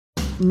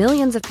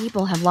Millions of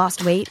people have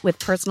lost weight with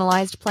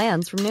personalized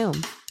plans from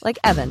Noom. Like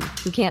Evan,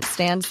 who can't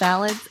stand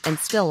salads and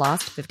still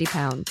lost 50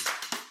 pounds.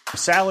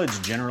 Salads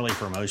generally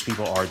for most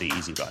people are the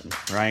easy button,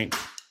 right?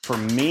 For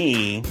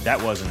me,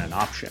 that wasn't an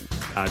option.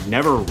 I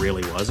never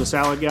really was a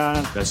salad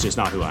guy. That's just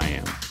not who I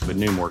am. But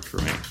Noom worked for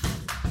me.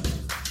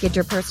 Get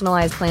your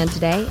personalized plan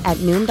today at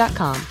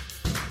Noom.com.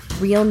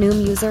 Real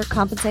Noom user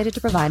compensated to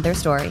provide their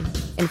story.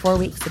 In 4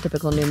 weeks, the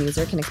typical Noom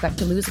user can expect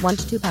to lose 1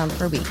 to 2 pounds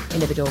per week.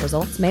 Individual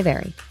results may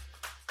vary.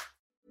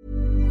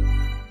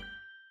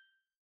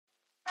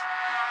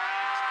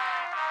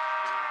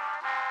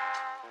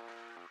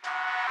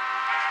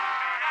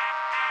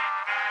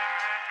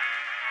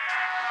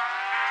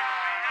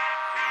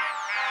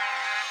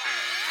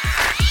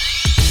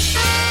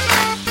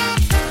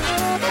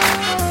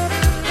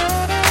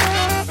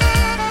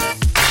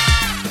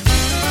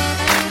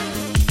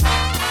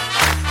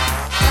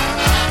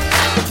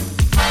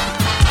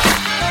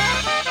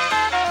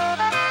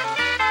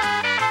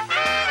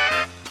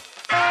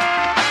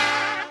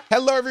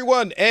 Hello,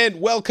 everyone,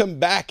 and welcome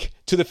back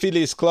to the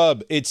Phileas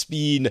Club. It's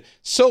been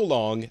so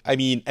long. I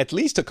mean, at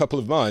least a couple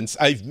of months.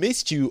 I've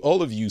missed you,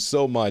 all of you,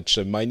 so much.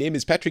 My name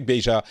is Patrick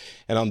Beja,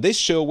 and on this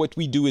show, what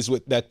we do is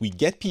that we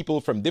get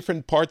people from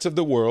different parts of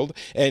the world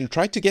and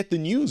try to get the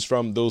news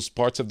from those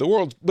parts of the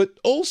world, but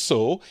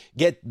also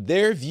get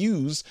their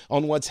views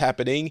on what's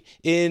happening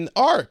in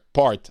our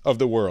part of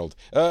the world.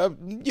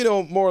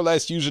 More or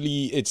less,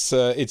 usually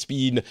it's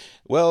been,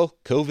 well,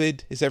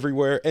 COVID is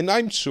everywhere, and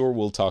I'm sure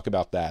we'll talk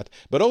about that,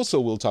 but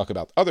also we'll talk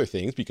about other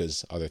things,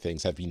 because other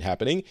things have been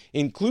happening,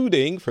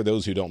 including, for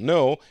those who don't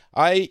know,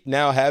 I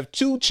now have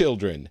 2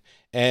 children,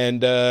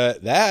 and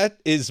that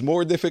is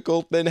more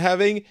difficult than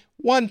having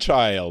 1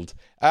 child.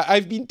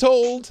 I've been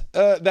told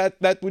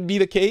that would be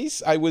the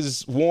case. I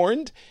was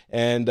warned,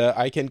 and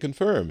I can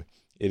confirm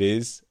it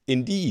is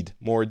indeed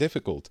more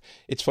difficult.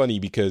 It's funny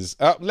because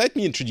let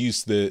me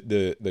introduce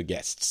the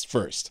guests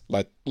first.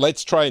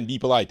 Let's try and be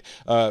polite.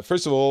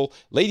 First of all,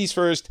 ladies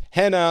first.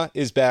 Hannah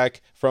is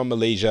back from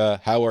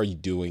Malaysia. How are you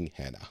doing,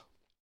 Hannah?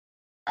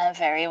 I'm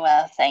very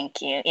well,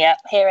 thank you. Yeah,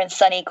 here in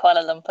sunny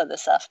Kuala Lumpur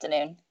this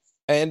afternoon.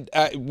 And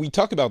we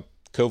talk about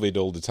COVID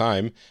all the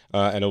time,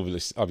 and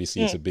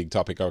obviously it's a big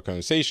topic of our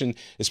conversation,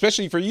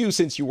 especially for you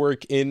since you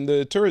work in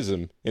the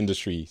tourism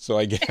industry. So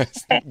I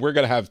guess we're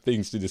going to have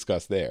things to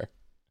discuss there.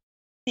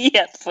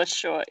 Yes, for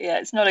sure. Yeah,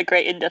 it's not a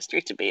great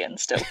industry to be in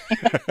still.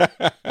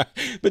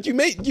 But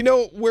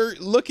we're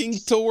looking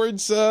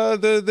towards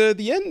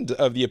the end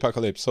of the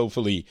apocalypse,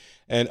 hopefully,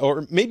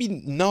 or maybe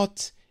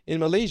not in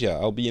Malaysia.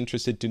 I'll be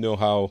interested to know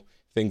how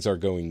things are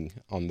going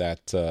on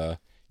that,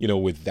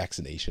 with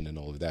vaccination and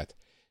all of that,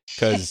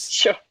 because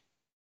sure.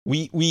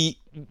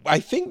 I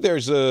think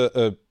there's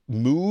a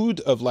mood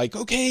of like,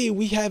 okay,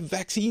 we have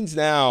vaccines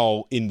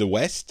now in the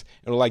West,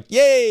 and we're like,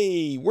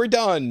 yay, we're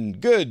done,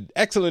 good,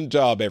 excellent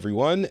job,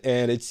 everyone.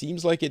 And it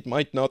seems like it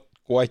might not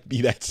quite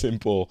be that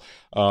simple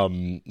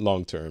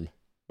long term,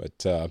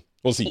 but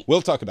we'll see.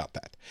 We'll talk about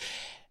that.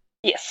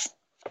 Yes.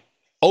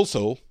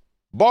 Also,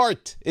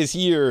 Bart is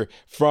here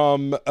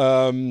from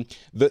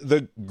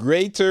the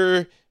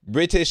Greater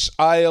British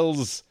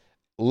Isles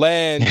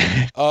land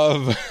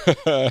of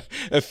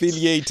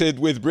affiliated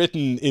with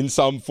Britain in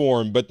some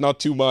form, but not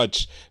too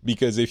much,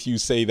 because if you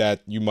say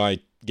that, you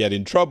might get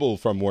in trouble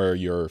from where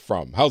you're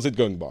from. How's it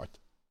going, Bart?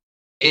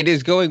 It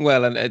is going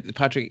well, and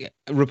Patrick,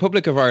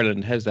 Republic of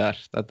Ireland, how's that?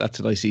 That's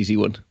a nice easy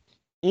one.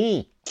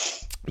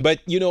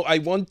 But I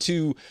want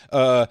to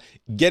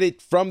get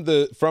it from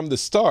the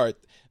start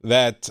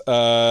that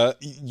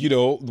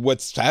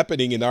what's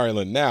happening in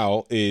Ireland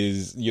now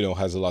is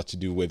has a lot to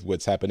do with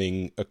what's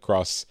happening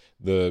across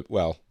the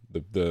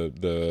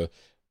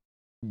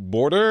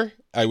border.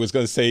 I was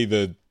going to say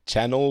the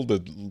channel,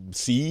 the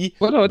sea.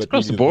 Well, no, it's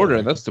across the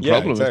border. That's the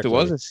problem. Exactly.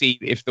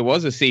 If there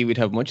was a sea, we'd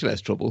have much less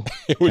trouble.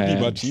 It would be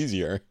much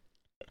easier.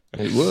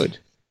 It would.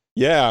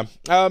 Yeah.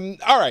 All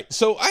right.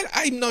 So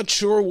I'm not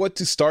sure what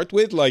to start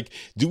with. Like,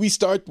 do we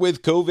start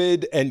with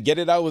COVID and get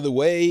it out of the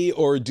way,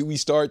 or do we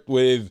start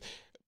with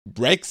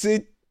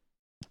Brexit?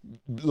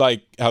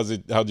 Like, how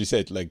do you say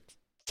it? Like,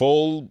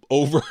 fall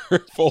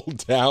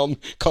down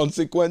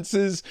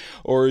consequences?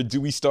 Or do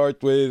we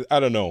start with, I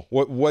don't know,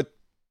 what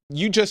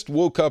you just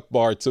woke up,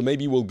 Bart, so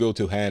maybe we'll go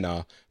to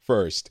Hannah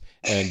first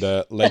and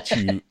let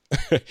you,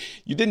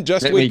 you didn't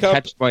just wake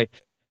up.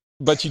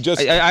 But you just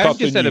I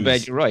just said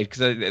about you, right?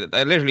 Because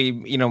I literally,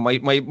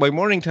 my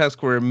morning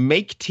task were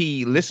make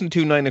tea, listen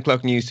to 9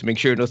 o'clock news to make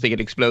sure nothing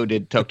had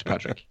exploded, talk to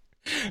Patrick.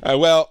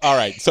 Well, all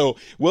right. So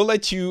we'll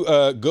let you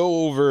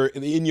go over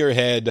in your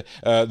head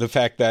the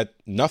fact that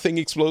nothing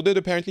exploded,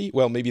 apparently.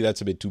 Well, maybe that's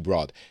a bit too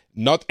broad.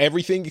 Not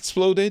everything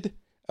exploded.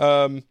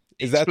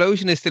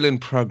 Explosion is still in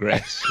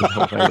progress, is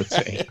what I would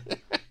say.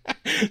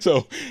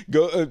 So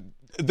go...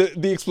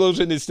 The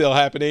explosion is still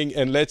happening,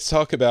 and let's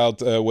talk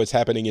about what's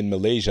happening in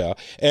Malaysia.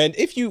 And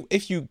if you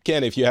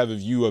have a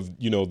view of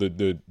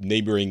the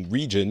neighboring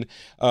region,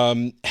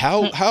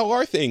 how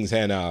are things,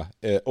 Hannah,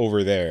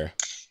 over there?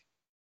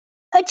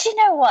 But you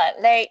know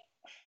what? Like,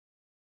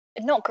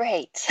 not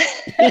great. So,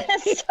 I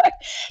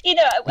think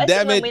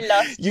Damn when it! we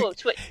last You,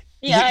 talked,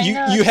 I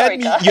know. you Sorry, had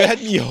me guys. you had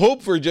me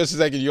hope for just a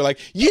second. You're like,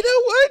 you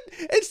know what?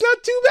 It's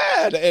not too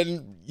bad.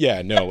 And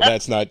yeah, no,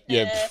 that's not.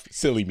 Yeah, Yeah.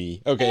 silly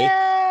me. Okay.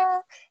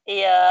 Yeah,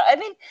 yeah. I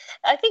mean,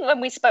 I think when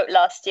we spoke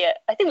last year,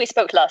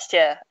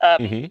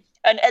 Hmm.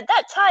 and at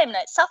that time,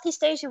 like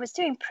Southeast Asia was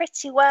doing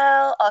pretty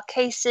well. Our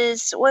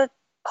cases were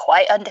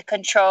quite under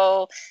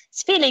control.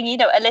 It's feeling,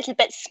 a little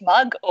bit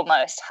smug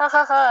almost. Ha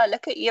ha ha!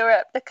 Look at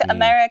Europe, look at Mm.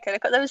 America,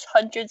 look at those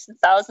hundreds and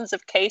thousands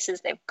of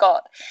cases they've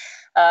got.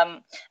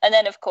 And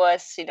then, of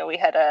course, we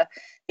had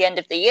the end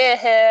of the year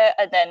here,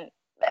 and then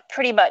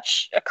pretty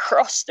much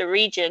across the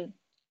region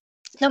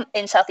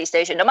in Southeast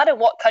Asia, no matter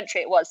what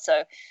country it was.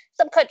 So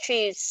some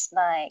countries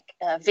like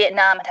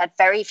Vietnam had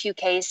very few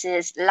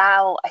cases.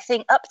 Laos, I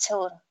think up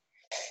till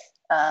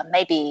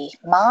maybe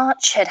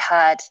March,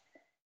 had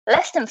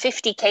less than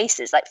 50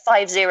 cases, like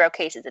 50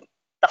 cases.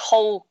 The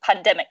whole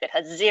pandemic that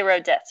had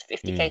 0 deaths,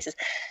 50 Mm. cases.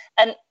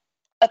 And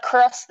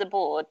across the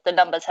board, the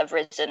numbers have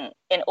risen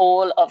in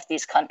all of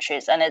these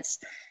countries. And it's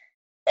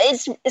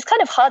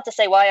kind of hard to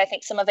say why. I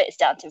think some of it is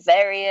down to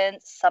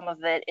variants. Some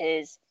of it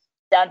is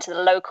down to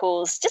the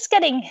locals just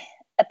getting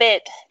a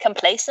bit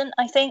complacent,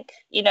 I think.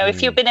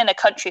 If you've been in a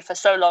country for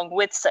so long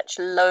with such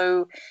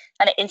low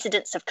kind of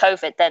incidence of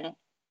COVID, then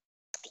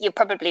you're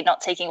probably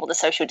not taking all the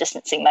social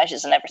distancing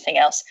measures and everything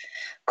else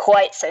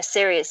quite so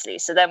seriously.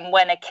 So then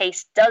when a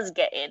case does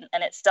get in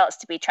and it starts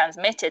to be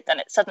transmitted, then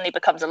it suddenly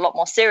becomes a lot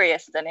more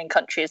serious than in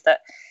countries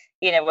that,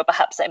 were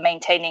perhaps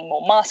maintaining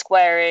more mask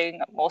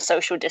wearing, more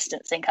social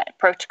distancing kind of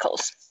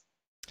protocols.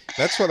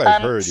 That's what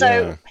I've heard.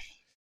 So,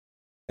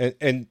 yeah.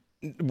 And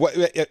what,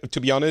 to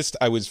be honest,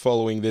 I was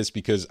following this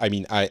because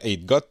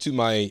it got to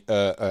my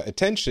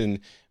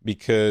attention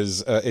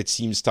because it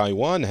seems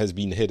Taiwan has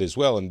been hit as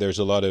well, and there's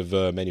a lot of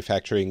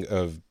manufacturing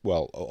of,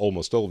 well,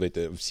 almost all of it,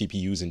 of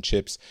CPUs and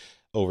chips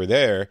over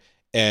there,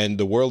 and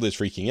the world is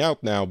freaking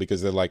out now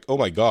because they're like, oh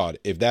my god,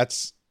 if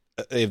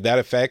that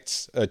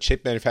affects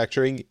chip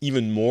manufacturing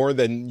even more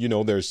than,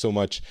 there's so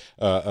much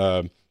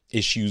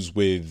issues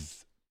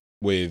with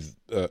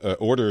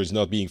orders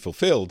not being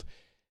fulfilled.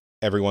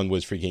 Everyone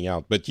was freaking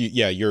out. But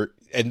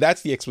and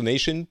that's the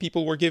explanation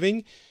people were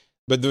giving.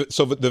 But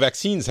the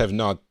vaccines have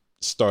not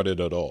started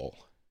at all.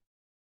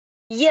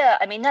 Yeah,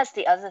 that's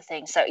the other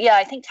thing. So yeah,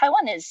 I think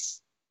Taiwan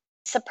is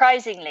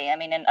surprisingly,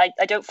 and I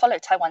don't follow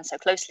Taiwan so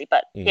closely,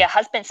 but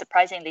has been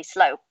surprisingly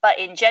slow. But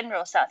in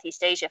general,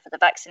 Southeast Asia for the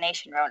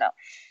vaccination rollout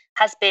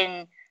has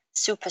been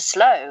super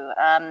slow.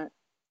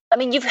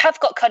 You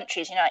have got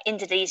countries,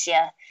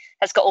 Indonesia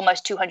has got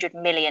almost 200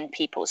 million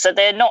people. So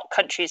they're not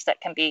countries that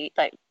can be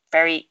like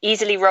very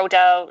easily rolled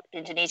out.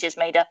 Indonesia is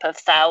made up of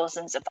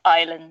thousands of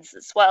islands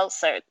as well.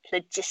 So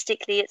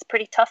logistically, it's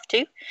pretty tough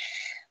too.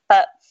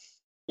 But,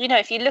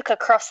 if you look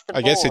across the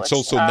board... I guess it's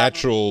also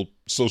natural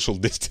social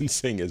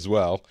distancing as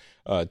well,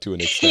 to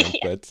an extent.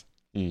 Yeah. But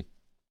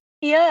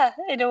Yeah,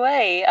 in a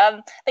way.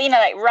 But,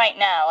 like right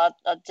now,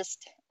 I'll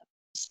just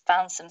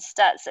found some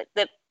stats.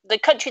 The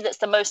country that's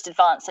the most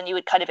advanced, and you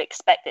would kind of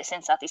expect this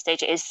in Southeast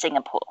Asia, is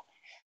Singapore.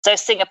 So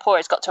Singapore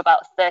has got to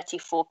about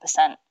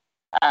 34%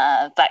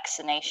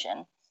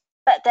 vaccination,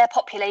 but their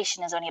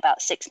population is only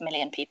about 6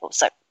 million people.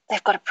 So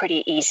they've got a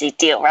pretty easy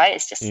deal, right?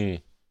 It's just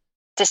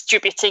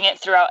distributing it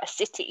throughout a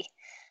city.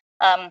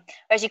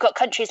 Whereas you've got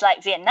countries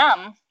like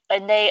Vietnam,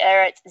 and they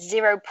are at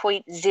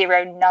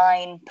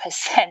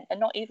 0.09%, and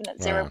not even at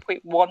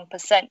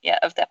 0.1%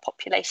 yet of their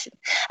population.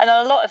 And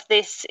a lot of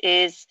this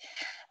is,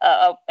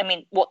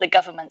 what the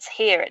governments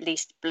here at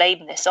least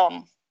blame this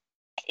on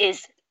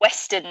is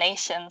Western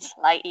nations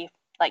like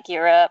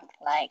Europe,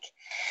 like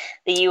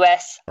the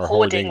US,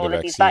 hoarding all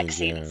of these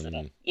vaccines.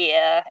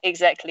 Yeah,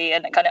 exactly,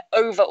 and kind of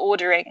over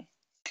ordering.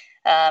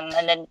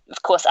 And then,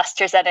 of course,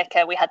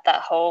 AstraZeneca, we had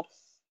that whole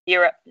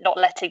Europe not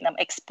letting them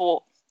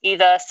export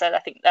either. So I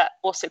think that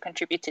also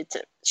contributed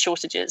to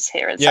shortages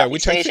here in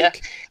Southeast Asia.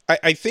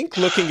 I think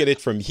looking at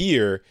it from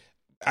here,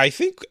 I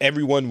think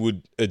everyone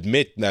would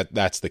admit that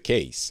that's the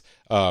case.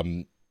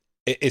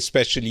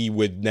 Especially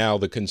with now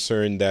the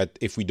concern that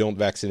if we don't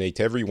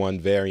vaccinate everyone,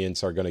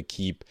 variants are going to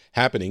keep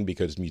happening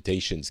because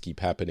mutations keep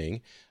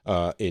happening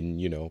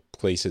in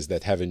places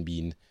that haven't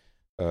been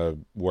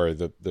where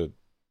the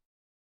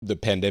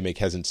pandemic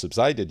hasn't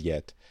subsided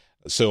yet.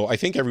 So I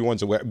think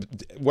everyone's aware.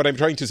 What I'm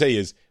trying to say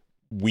is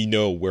we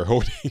know we're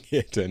holding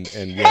it, and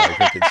yeah, I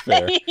think it's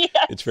fair.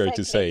 Yeah, it's fair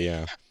to say,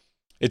 yeah.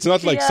 It's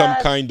not like some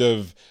kind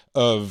of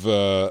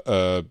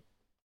how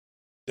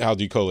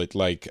do you call it,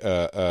 like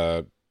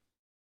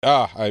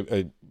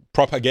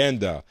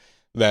propaganda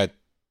that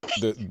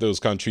those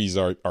countries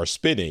are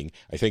spinning.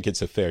 I think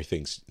it's a fair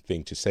thing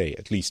to say,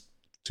 at least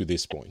to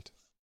this point.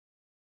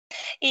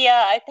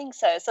 Yeah, I think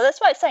so. So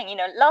that's why I'm saying,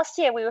 last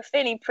year we were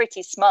feeling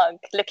pretty smug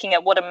looking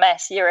at what a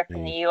mess Europe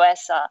and the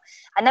US are.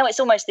 And now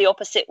it's almost the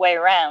opposite way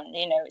around.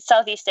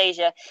 Southeast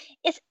Asia,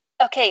 it's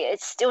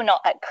still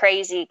not at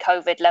crazy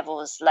COVID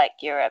levels like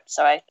Europe.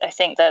 So I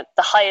think that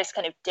the highest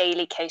kind of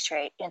daily case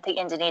rate, I think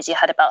Indonesia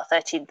had about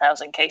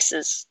 13,000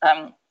 cases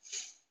a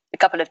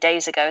couple of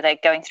days ago. They're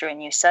going through a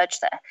new surge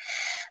there.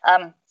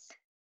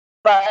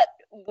 but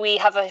we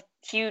have a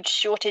huge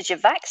shortage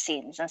of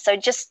vaccines. And so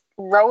just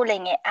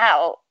rolling it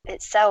out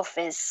itself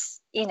is,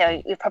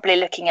 you're probably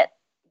looking at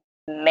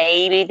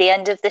maybe the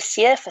end of this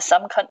year for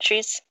some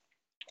countries.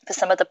 For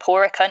some of the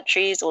poorer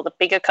countries or the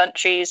bigger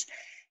countries,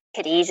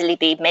 could easily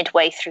be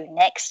midway through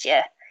next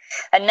year.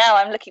 And now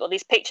I'm looking at all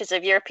these pictures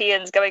of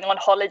Europeans going on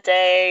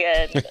holiday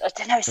and, I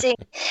don't know, seeing,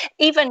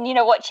 even,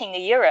 watching the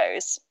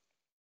Euros.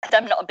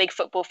 I'm not a big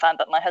football fan,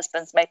 but my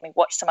husband's made me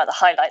watch some of the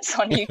highlights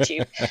on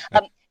YouTube.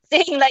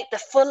 Seeing like the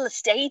full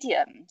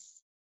stadiums,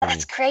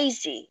 that's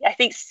crazy. I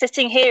think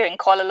sitting here in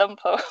Kuala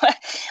Lumpur,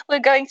 we're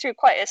going through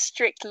quite a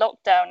strict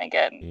lockdown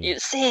again. You're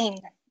seeing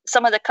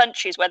some of the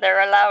countries where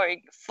they're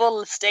allowing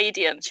full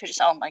stadiums. You're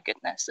just, oh my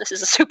goodness, this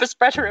is a super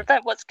spreader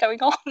event. What's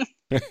going on?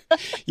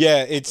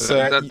 Yeah, it's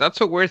that's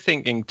what we're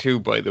thinking too,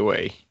 by the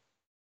way.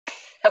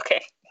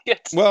 Okay. Good.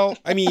 Well,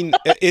 I mean,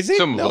 is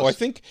it? No, I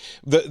think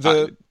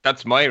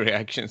that's my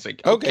reaction. It's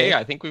like, okay,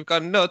 I think we've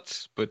gone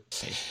nuts,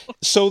 but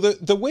so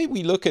the way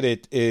we look at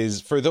it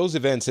is, for those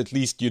events, at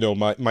least,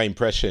 my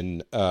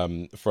impression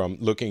from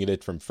looking at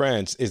it from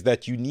France is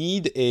that you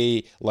need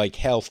a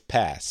health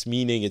pass,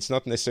 meaning it's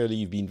not necessarily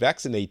you've been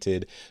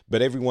vaccinated,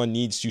 but everyone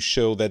needs to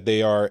show that they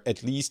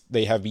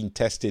have been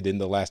tested in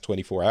the last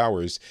 24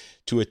 hours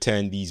to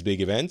attend these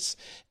big events.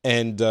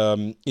 And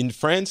in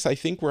France, I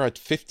think we're at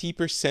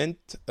 50%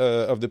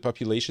 of the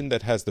population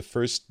that has the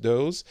first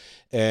dose.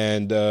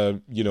 And,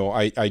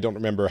 I don't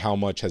remember how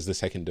much has the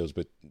second dose,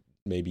 but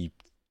maybe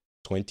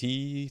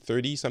 20,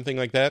 30, something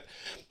like that.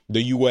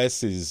 The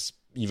US is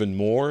even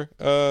more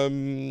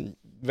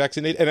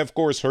vaccinated. And of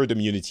course, herd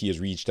immunity is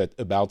reached at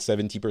about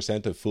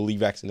 70% of fully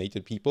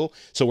vaccinated people.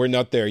 So we're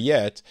not there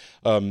yet,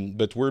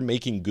 but we're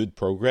making good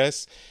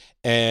progress.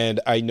 And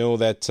I know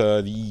that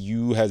the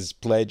EU has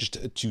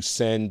pledged to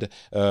send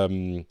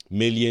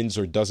millions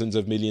or dozens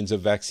of millions of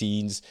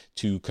vaccines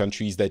to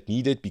countries that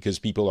need it, because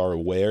people are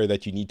aware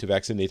that you need to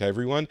vaccinate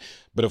everyone.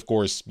 But of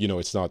course,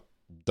 it's not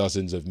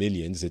dozens of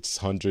millions, it's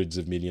hundreds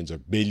of millions or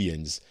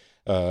billions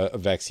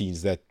of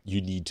vaccines that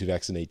you need to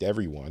vaccinate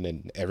everyone,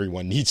 and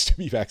everyone needs to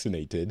be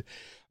vaccinated.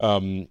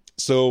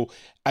 So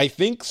I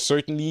think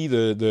certainly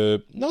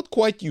the not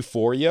quite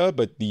euphoria,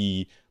 but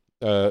the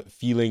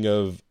feeling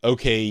of,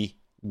 okay,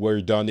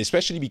 we're done,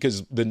 especially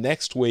because the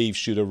next wave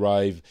should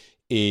arrive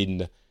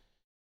in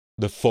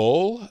the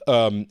fall.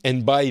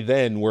 And by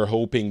then, we're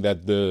hoping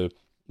that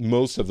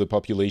most of the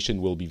population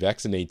will be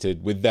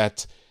vaccinated, with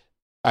that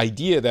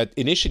idea that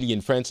initially in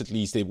France, at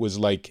least, it was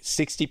like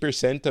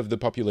 60% of the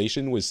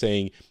population was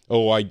saying,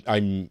 oh,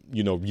 I'm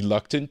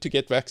reluctant to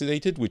get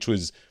vaccinated, which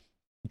was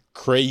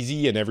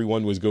crazy. And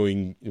everyone was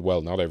going,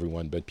 well, not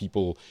everyone, but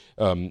people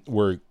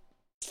were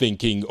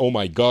thinking, oh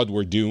my God,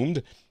 we're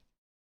doomed.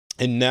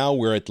 And now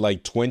we're at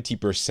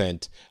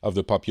 20% of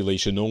the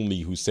population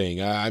only who's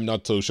saying, I'm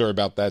not so sure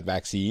about that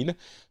vaccine.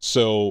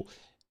 So,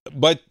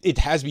 but it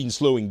has been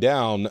slowing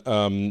down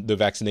the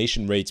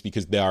vaccination rates,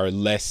 because there are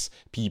less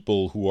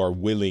people who are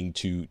willing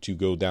to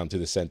go down to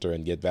the center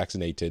and get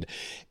vaccinated.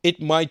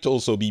 It might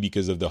also be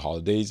because of the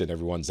holidays and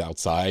everyone's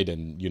outside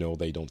and,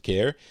 they don't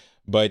care.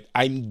 But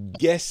I'm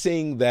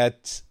guessing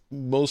that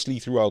mostly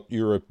throughout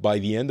Europe, by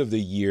the end of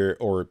the year,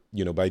 or,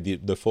 by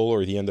the fall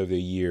or the end of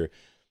the year,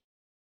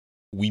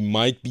 we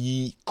might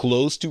be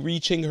close to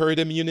reaching herd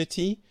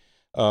immunity.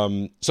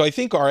 So I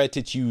think our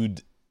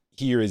attitude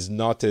here is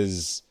not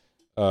as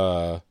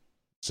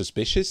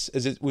suspicious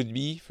as it would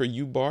be for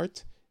you,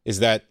 Bart. Is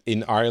that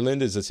in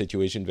Ireland, is the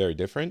situation very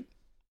different?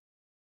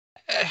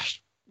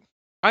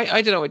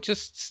 I don't know. It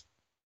just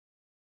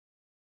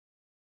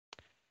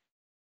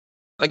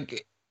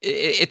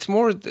it's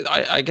more.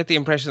 I get the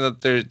impression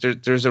that there's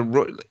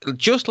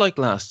just like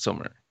last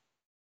summer,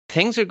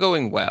 things are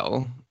going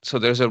well. So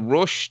there's a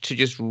rush to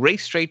just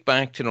race straight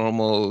back to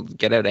normal,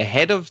 get out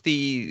ahead of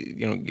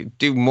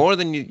do more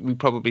than we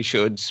probably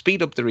should,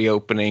 speed up the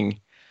reopening.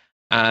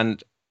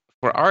 And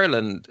for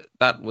Ireland,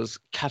 that was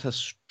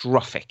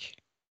catastrophic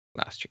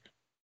last year.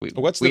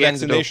 What's the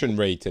vaccination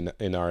rate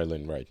in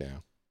Ireland right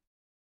now?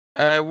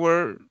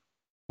 We're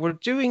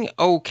doing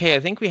okay. I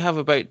think we have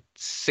about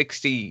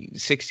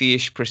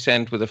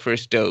 60-ish% with the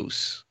first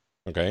dose.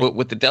 Okay. But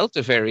with the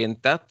Delta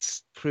variant,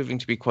 that's proving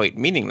to be quite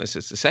meaningless.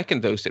 It's the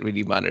second dose that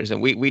really matters. And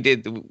we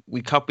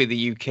copied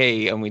the UK,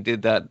 and we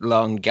did that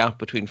long gap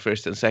between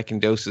first and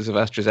second doses of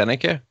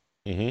AstraZeneca.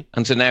 Mm-hmm.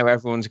 And so now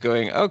everyone's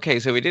going, okay,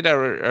 so we did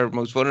our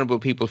most vulnerable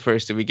people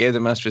first, and we gave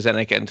them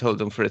AstraZeneca and told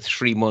them for a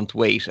 3-month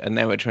wait. And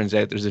now it turns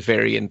out there's a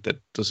variant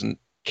that doesn't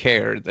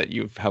care that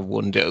you have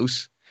one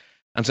dose.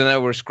 And so now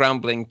we're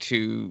scrambling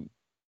to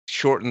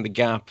shorten the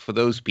gap for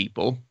those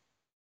people.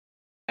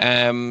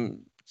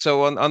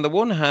 So on the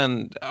one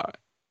hand,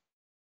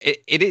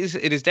 it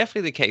is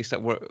definitely the case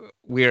that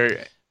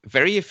we're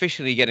very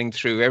efficiently getting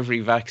through every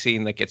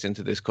vaccine that gets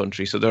into this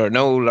country. So there are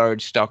no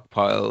large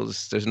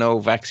stockpiles. There's no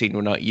vaccine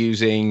we're not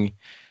using.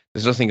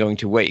 There's nothing going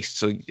to waste.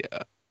 So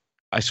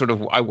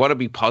I want to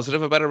be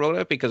positive about a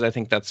rollout, because I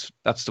think that's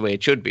the way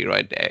it should be,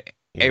 right?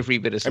 Every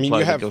bit of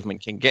supply the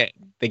government can get,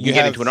 they can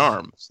get into an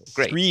arm. So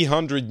great.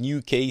 300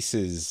 new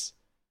cases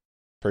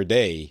per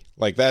day.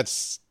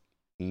 That's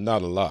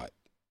not a lot.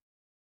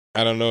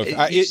 I don't know if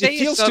You it say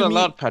feels it's not to a me.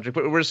 lot, Patrick,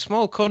 but we're a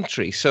small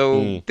country.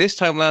 So this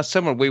time last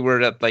summer, we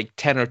were at like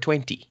 10 or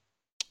 20.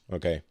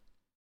 Okay.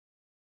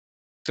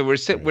 So we're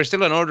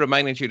still an order of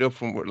magnitude up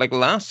from like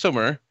last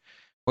summer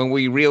when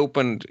we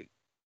reopened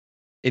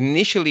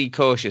initially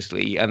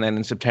cautiously, and then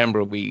in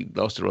September we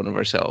lost a run of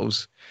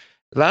ourselves.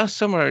 Last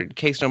summer,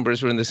 case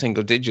numbers were in the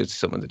single digits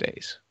some of the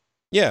days.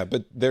 Yeah,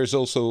 but there's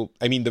also,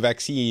 I mean, the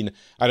vaccine,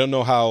 I don't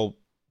know how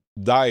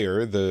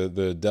dire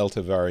the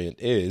Delta variant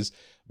is,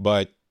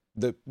 but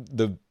the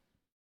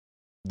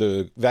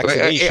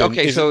vaccination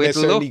isn't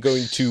necessarily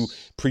going to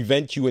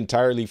prevent you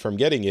entirely from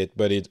getting it,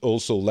 but it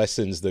also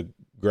lessens the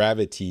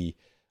gravity,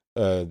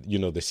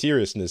 the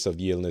seriousness of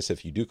the illness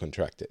if you do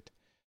contract it.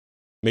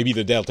 Maybe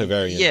the Delta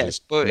variant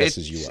just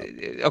messes you up.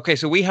 Okay,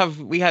 so we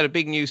had a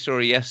big news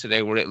story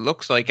yesterday where it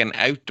looks like an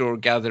outdoor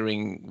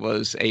gathering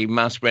was a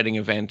mass spreading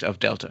event of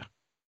Delta.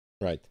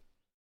 Right.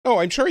 Oh,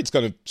 I'm sure it's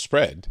going to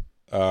spread.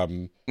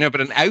 No, but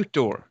an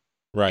outdoor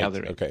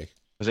gathering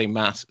was a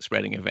mass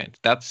spreading event.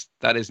 That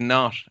is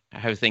not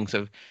how things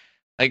have.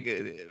 Like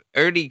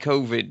early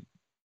COVID,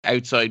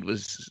 outside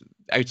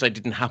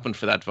didn't happen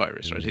for that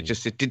virus, right?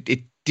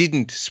 It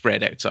didn't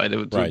spread outside. There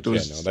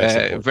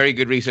was very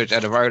good research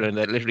out of Ireland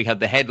that literally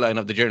had the headline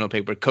of the journal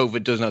paper: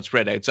 "COVID does not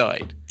spread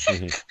outside."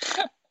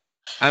 Mm-hmm.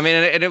 I mean,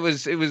 and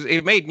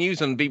it made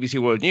news on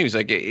BBC World News.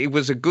 Like it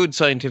was a good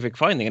scientific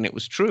finding, and it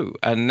was true.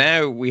 And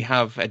now we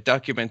have a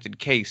documented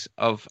case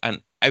of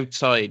an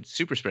outside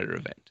super spreader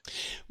event.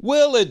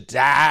 We'll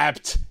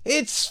adapt.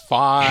 It's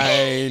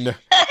fine.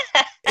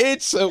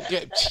 It's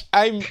okay.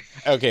 I'm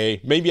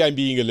okay. Maybe I'm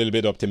being a little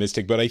bit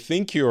optimistic, but I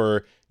think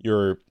you're.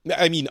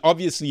 I mean,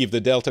 obviously, if the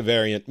Delta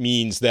variant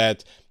means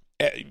that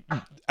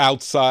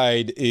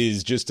outside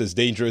is just as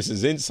dangerous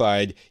as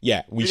inside,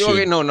 yeah, we should.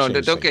 Okay, no,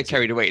 don't get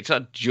carried away. It's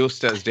not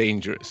just as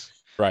dangerous,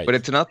 right? But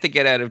it's not the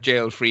get out of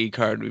jail free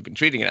card we've been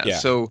treating it as. Yeah.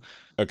 So,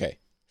 okay.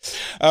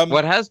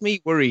 What has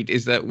me worried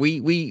is that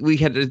we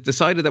had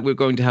decided that we were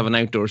going to have an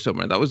outdoor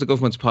summer. That was the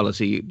government's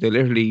policy. They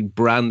literally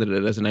branded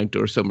it as an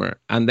outdoor summer.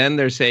 And then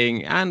they're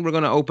saying, and we're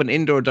going to open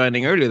indoor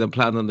dining earlier than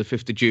planned on the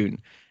 5th of June.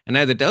 And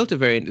now the Delta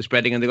variant is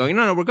spreading and they're going,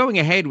 no, we're going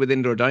ahead with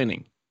indoor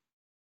dining.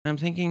 And I'm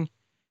thinking,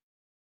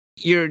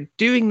 you're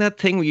doing that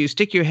thing where you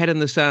stick your head in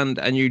the sand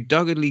and you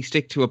doggedly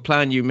stick to a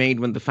plan you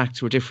made when the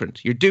facts were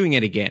different. You're doing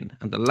it again.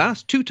 And the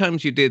last 2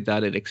 times you did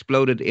that, it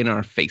exploded in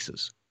our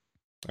faces.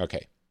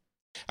 Okay.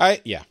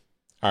 Yeah.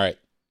 All right.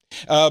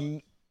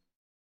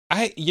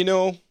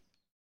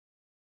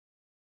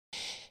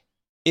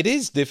 It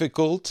is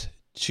difficult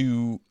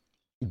to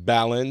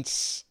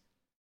balance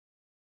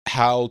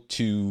how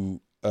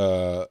to,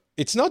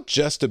 it's not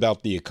just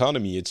about the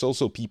economy, it's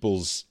also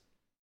people's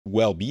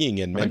well-being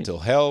and mental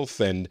health.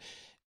 And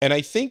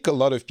I think a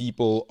lot of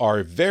people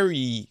are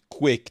very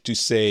quick to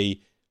say,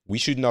 we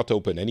should not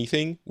open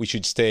anything. We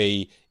should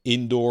stay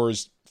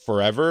indoors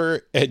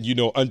forever, and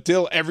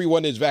until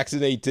everyone is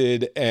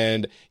vaccinated,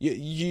 and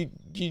you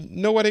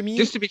know what I mean?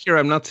 Just to be clear,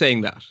 I'm not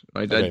saying that.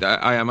 Right? Okay.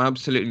 I am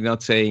absolutely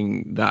not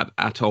saying that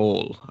at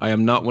all. I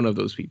am not one of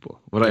those people.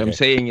 What I am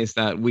saying is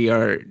that we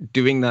are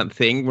doing that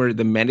thing where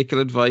the medical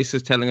advice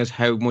is telling us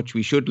how much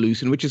we should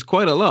loosen, which is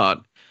quite a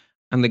lot,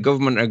 and the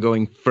government are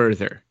going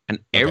further. And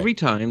every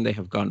time they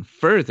have gone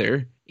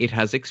further, it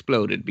has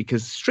exploded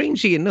because,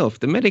 strangely enough,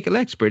 the medical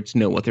experts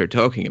know what they're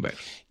talking about.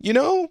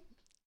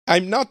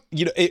 I'm not,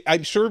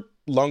 I'm sure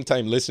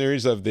longtime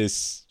listeners of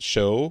this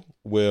show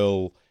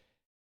will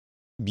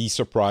be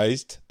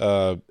surprised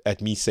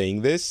at me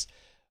saying this,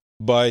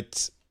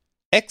 but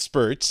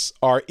experts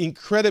are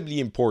incredibly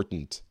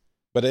important.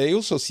 But they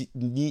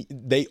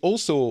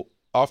also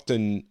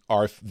often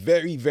are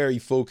very, very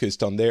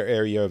focused on their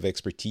area of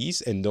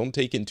expertise and don't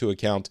take into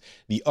account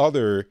the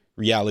other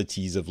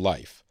realities of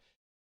life.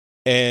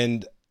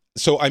 And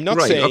so I'm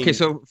not saying... Okay,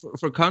 so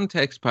for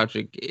context,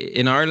 Patrick,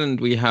 in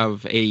Ireland we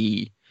have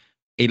a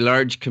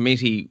large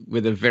committee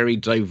with a very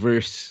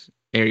diverse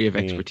area of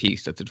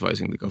expertise that's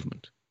advising the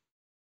government.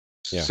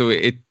 Yeah. So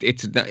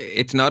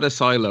it's not a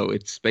silo.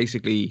 It's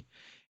basically,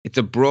 it's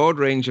a broad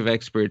range of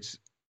experts,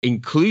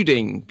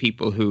 including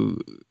people who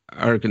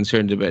are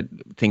concerned about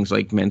things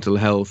like mental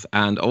health,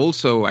 and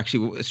also,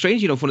 actually,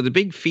 strangely enough, one of the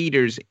big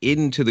feeders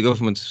into the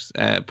government's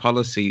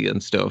policy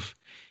and stuff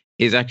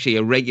is actually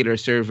a regular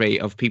survey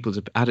of people's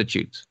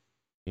attitudes.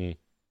 Mm.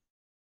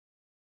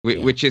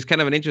 Which is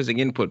kind of an interesting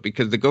input,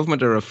 because the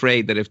government are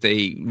afraid that if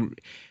they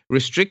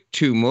restrict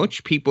too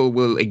much, people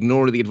will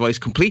ignore the advice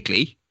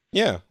completely.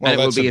 Yeah. Well, and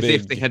it will be as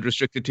if they had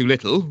restricted too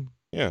little.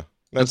 Yeah.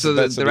 And so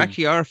they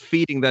actually are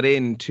feeding that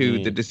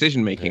into the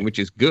decision-making, which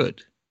is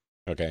good.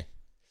 Okay.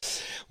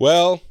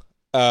 Well,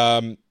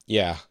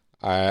 yeah.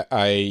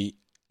 I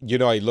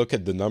look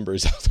at the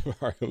numbers out of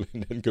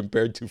Ireland, and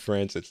compared to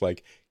France, it's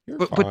like,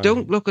 But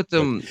don't look at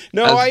them.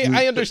 No,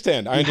 I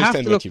understand. I understand what you mean. You have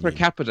to look per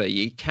capita.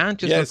 You can't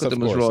just look at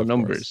them as raw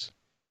numbers.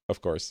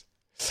 Of course.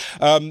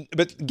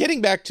 But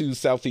getting back to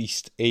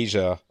Southeast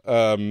Asia,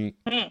 how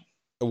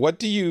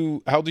do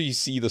you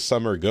see the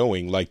summer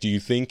going? Like, do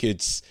you think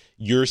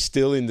you're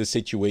still in the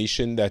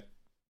situation that,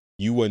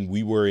 you and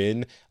we were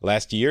in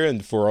last year.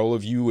 And for all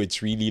of you,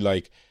 it's really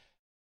like,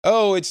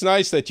 oh, it's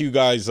nice that you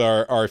guys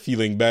are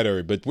feeling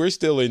better, but we're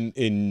still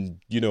in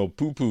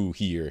poo-poo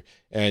here.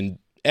 And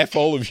F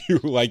all of you.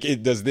 Like,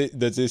 does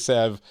this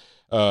have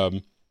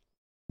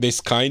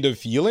this kind of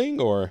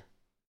feeling, or?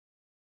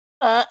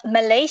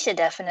 Malaysia,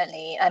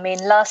 definitely. I mean,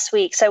 last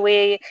week, so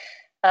we,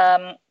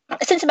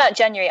 since about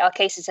January, our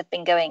cases have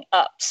been going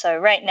up. So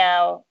right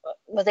now,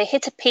 well, they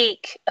hit a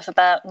peak of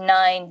about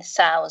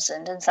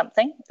 9,000 and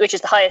something, which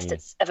is the highest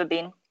it's ever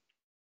been.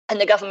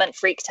 And the government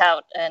freaked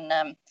out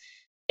and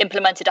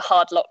implemented a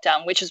hard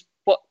lockdown, which is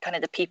what kind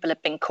of the people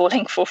have been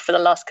calling for the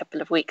last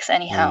couple of weeks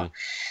anyhow.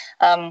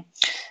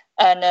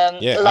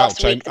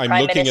 Last week,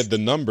 I'm looking at the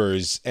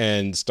numbers,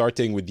 and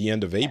starting with the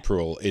end of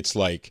April, it's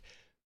like,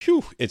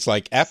 phew, it's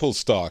like Apple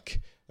stock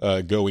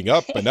going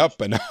up and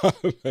up and up.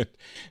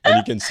 And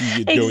you can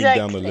see it going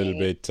down a little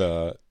bit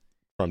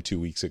from 2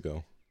 weeks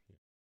ago.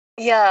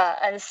 Yeah,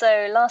 and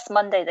so last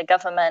Monday, the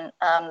government,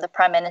 the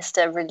Prime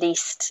Minister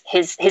released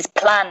his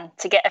plan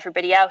to get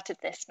everybody out of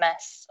this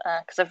mess,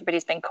 because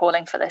everybody's been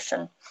calling for this.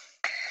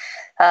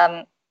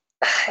 And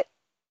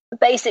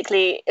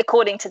basically,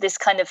 according to this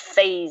kind of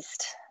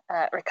phased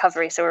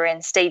recovery, so we're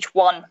in stage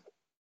 1.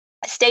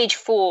 Stage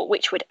 4,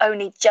 which would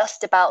only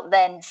just about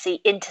then see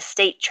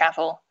interstate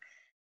travel,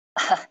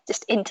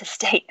 just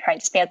interstate, right?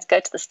 Just being able to go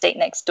to the state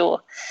next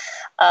door.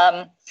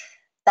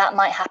 That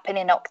might happen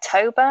in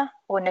October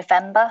or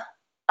November.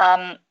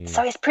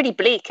 So it's pretty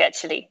bleak,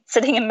 actually,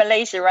 sitting in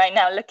Malaysia right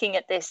now, looking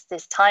at this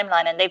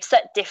timeline, and they've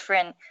set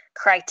different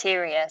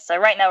criteria. So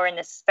right now we're in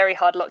this very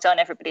hard lockdown.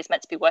 Everybody's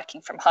meant to be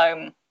working from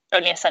home,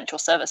 only essential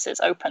services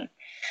open.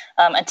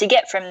 And to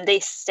get from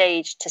this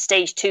stage to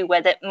stage 2,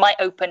 where that might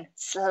open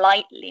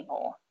slightly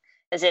more,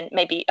 as in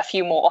maybe a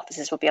few more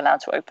offices will be allowed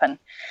to open,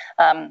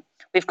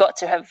 we've got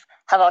to have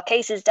our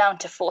cases down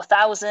to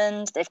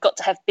 4,000. They've got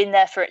to have been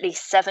there for at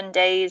least 7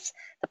 days.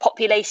 The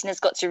population has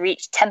got to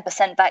reach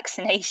 10%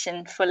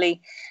 vaccination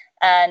fully,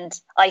 and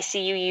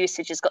ICU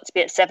usage has got to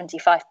be at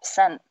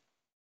 75%.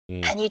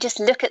 And you just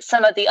look at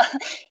some of the,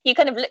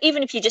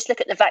 even if you just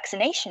look at the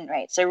vaccination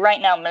rate. So right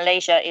now,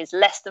 Malaysia is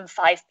less than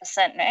 5%,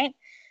 right?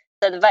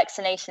 So the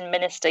vaccination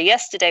minister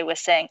yesterday was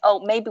saying, oh,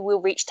 maybe we'll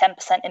reach 10%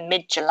 in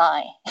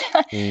mid-July.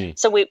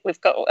 So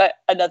we've got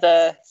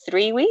another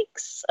 3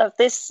 weeks of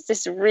this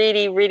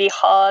really, really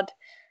hard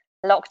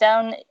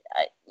lockdown.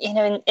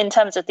 In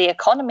terms of the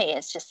economy,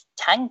 it's just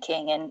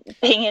tanking, and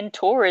being in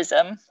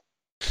tourism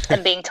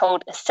and being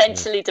told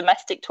essentially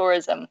domestic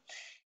tourism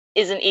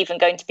isn't even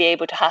going to be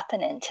able to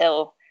happen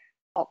until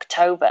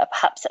October,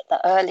 perhaps at the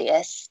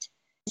earliest.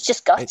 It's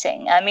just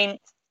gutting. I mean,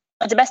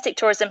 domestic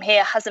tourism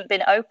here hasn't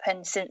been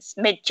open since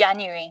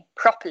mid-January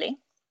properly.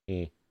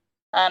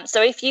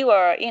 So if you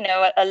are,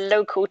 a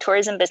local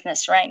tourism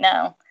business right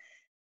now,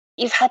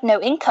 you've had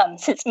no income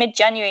since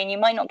mid-January, and you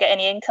might not get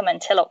any income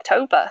until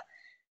October.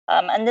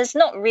 And there's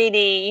not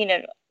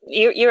really,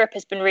 Europe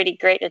has been really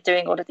great at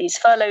doing all of these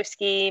furlough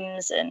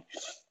schemes and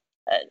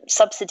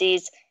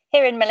subsidies.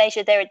 Here in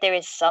Malaysia, there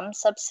is some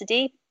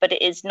subsidy, but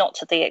it is not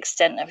to the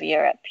extent of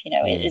Europe.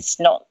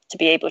 It's not to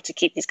be able to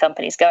keep these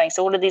companies going.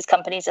 So all of these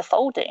companies are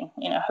folding.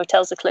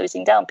 Hotels are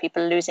closing down.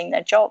 People are losing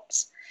their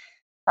jobs.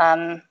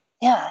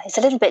 It's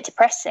a little bit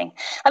depressing.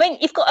 I mean,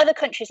 you've got other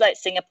countries like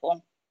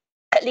Singapore.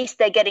 At least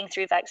they're getting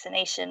through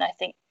vaccination. I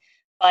think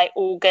by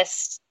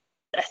August,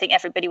 I think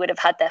everybody would have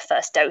had their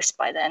first dose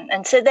by then.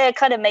 And so they're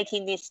kind of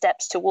making these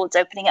steps towards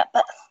opening up.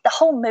 But the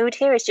whole mood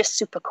here is just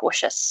super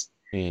cautious.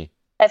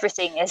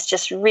 Everything is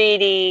just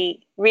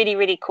really, really,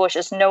 really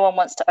cautious. No one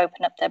wants to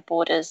open up their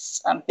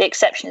borders. The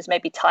exception is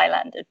maybe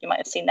Thailand. You might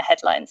have seen the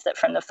headlines that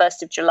from the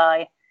 1st of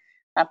July,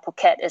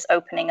 Phuket is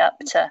opening up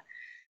to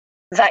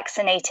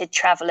vaccinated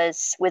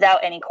travelers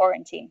without any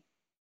quarantine.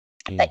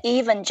 But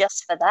even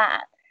just for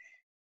that,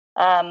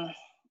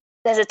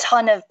 there's a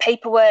ton of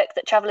paperwork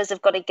that travelers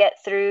have got to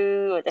get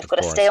through, or they've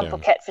got to stay on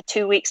Phuket for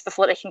 2 weeks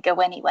before they can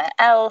go anywhere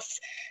else.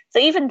 So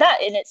even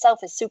that in itself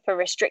is super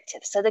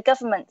restrictive. So the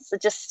governments are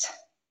just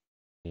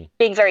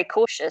being very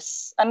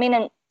cautious. I mean,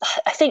 and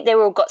I think they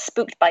all got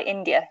spooked by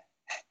India.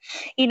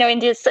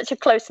 India is such a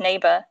close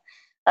neighbor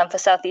for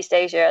Southeast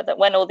Asia that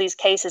when all these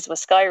cases were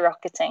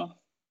skyrocketing,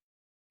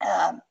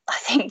 I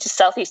think just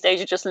Southeast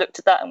Asia just looked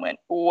at that and went,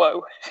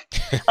 whoa,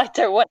 I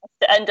don't want us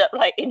to end up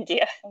like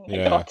India. Oh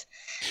my God.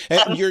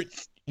 And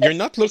you're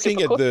not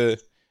looking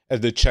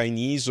at the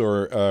Chinese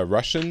or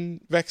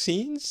Russian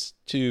vaccines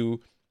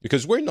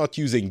because we're not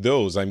using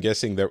those. I'm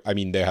guessing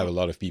they have a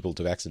lot of people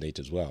to vaccinate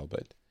as well,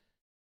 but.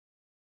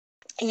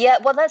 Yeah,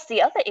 well, that's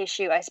the other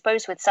issue, I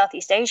suppose, with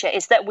Southeast Asia,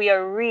 is that we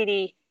are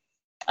really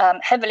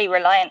heavily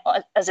reliant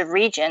as a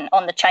region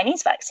on the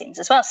Chinese vaccines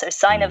as well. So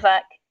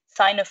Sinovac,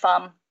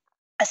 Sinopharm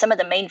are some of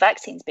the main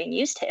vaccines being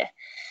used here.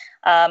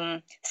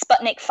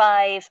 Sputnik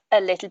 5,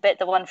 a little bit,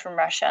 the one from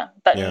Russia,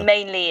 but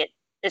mainly it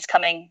is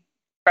coming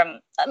from,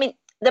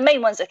 the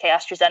main ones,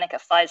 AstraZeneca,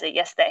 Pfizer,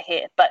 yes, they're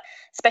here, but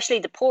especially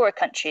the poorer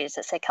countries,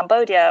 let's say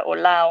Cambodia or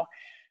Laos,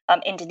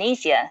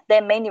 Indonesia,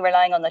 they're mainly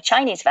relying on the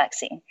Chinese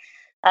vaccine.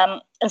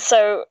 And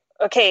so,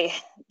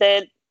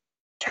 the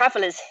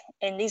travelers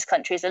in these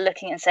countries are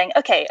looking and saying,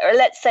 okay, or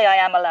let's say I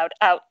am allowed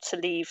out to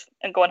leave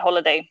and go on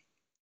holiday.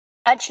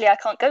 Actually, I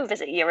can't go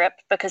visit Europe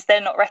because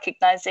they're not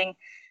recognizing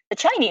the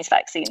Chinese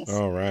vaccines.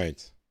 Oh, right.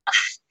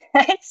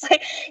 So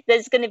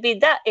there's going to be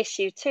that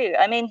issue too.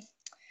 I mean,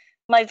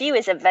 my view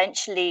is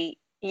eventually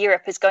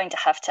Europe is going to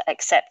have to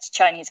accept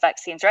Chinese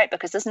vaccines, right?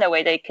 Because there's no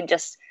way they can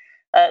just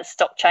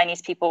stop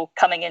Chinese people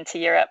coming into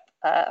Europe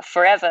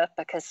forever,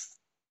 because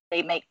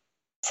they make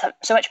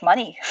so much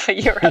money for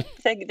Europe.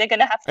 They're going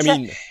to have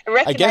to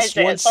recognize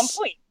it at some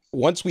point.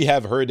 Once we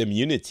have herd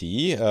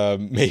immunity,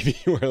 maybe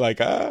we're like,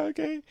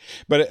 okay.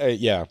 But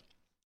I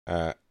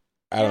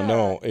don't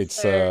know.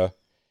 It's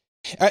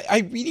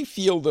I really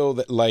feel though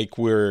that like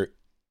we're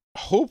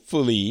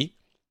hopefully,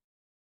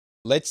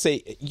 let's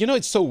say,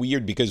 it's so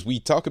weird because we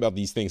talk about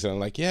these things and I'm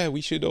like, yeah, we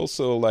should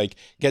also like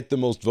get the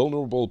most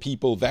vulnerable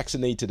people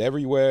vaccinated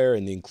everywhere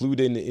and include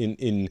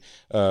in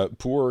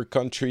poor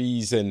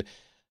countries.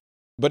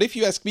 But if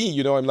you ask me,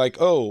 I'm like,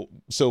 oh,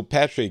 so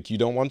Patrick, you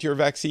don't want your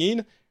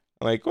vaccine?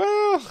 I'm like,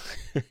 well,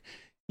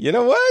 you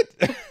know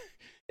what?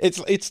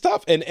 It's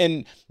tough.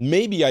 And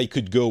maybe I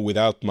could go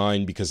without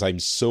mine because I'm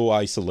so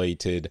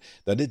isolated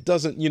that it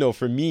doesn't,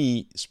 for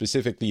me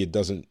specifically, it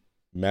doesn't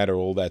matter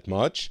all that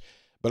much.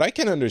 But I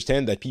can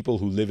understand that people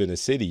who live in a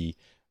city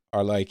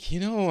are like,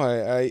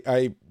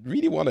 I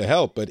really want to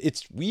help. But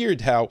it's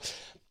weird how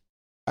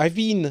I've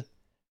been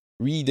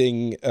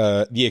reading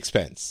The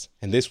Expanse,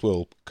 and this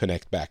will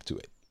connect back to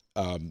it.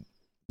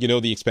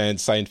 The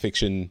Expanse, science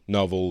fiction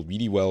novel,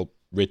 really well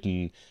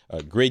written,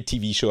 a great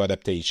TV show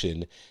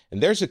adaptation.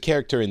 And there's a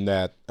character in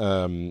that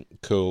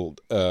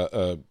called,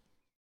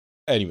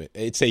 anyway,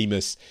 it's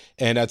Amos.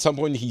 And at some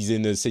point he's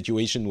in a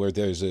situation where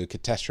there's a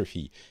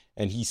catastrophe.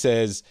 And he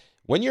says,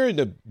 when you're in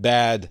a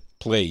bad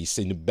place,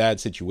 in a bad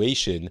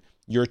situation,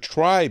 your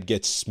tribe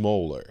gets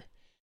smaller.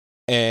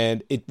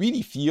 And it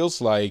really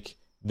feels like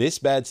this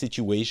bad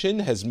situation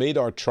has made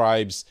our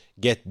tribes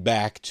get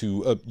back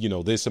to,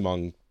 this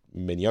among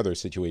many other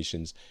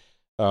situations,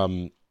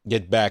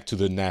 get back to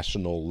the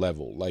national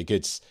level. Like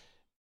it's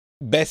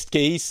best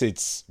case,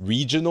 it's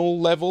regional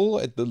level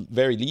at the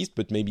very least,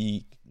 but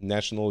maybe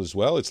national as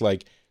well. It's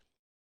like,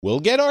 we'll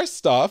get our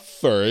stuff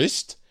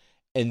first,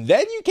 and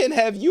then you can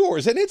have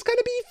yours, and it's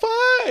gonna be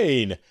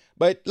fine.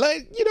 But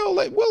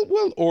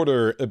we'll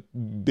order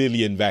 1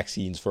 billion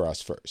vaccines for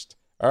us first.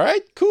 All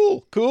right,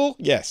 cool,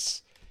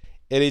 yes.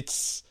 And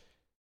it's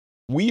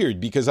weird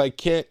because I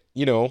can't,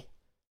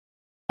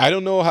 I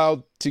don't know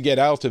how to get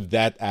out of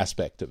that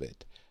aspect of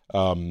it.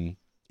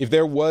 If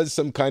there was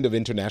some kind of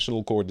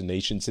international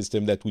coordination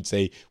system that would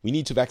say, we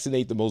need to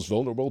vaccinate the most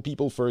vulnerable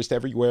people first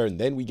everywhere, and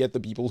then we get the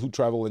people who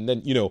travel, and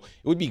then, it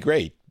would be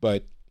great,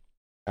 but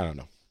I don't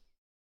know.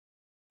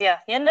 Yeah,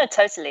 no,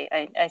 totally.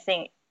 I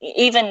think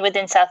even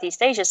within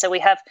Southeast Asia, so we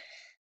have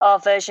our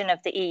version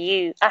of the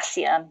EU,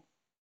 ASEAN,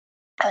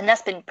 and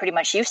that's been pretty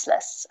much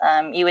useless.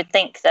 You would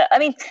think that,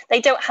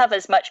 they don't have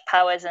as much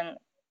powers, and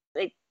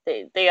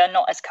they are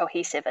not as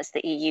cohesive as the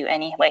EU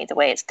anyway, the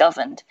way it's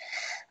governed.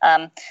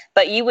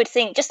 But you would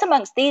think just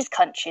amongst these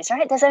countries,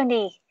 right, there's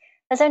only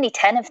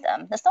 10 of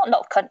them. There's not a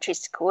lot of countries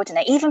to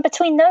coordinate. Even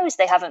between those,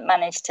 they haven't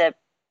managed to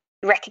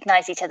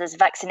recognize each other's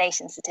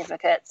vaccination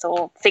certificates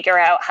or figure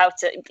out how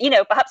to,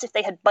 perhaps if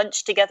they had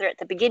bunched together at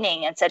the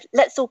beginning and said,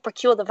 let's all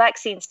procure the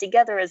vaccines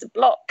together as a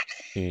block,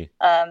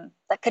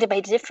 that could have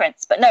made a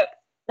difference. But no,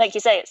 like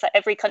you say, it's like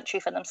every country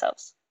for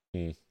themselves.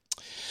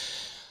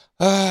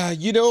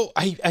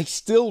 I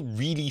still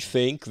really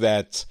think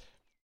that,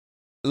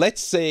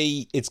 let's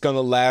say it's going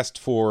to last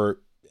for,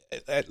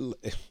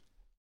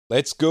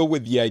 let's go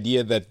with the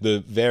idea that the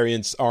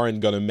variants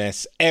aren't going to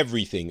mess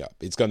everything up.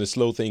 It's going to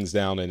slow things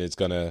down and it's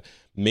going to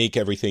make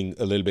everything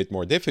a little bit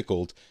more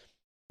difficult.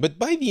 But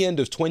by the end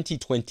of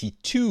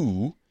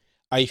 2022,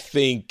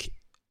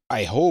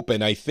 I hope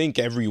and I think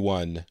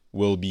everyone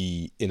will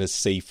be in a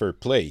safer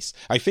place.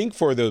 I think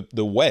for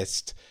the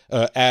West,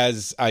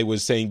 as I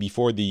was saying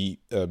before the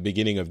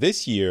beginning of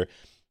this year,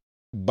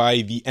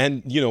 by the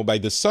end, by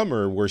the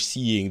summer, we're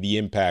seeing the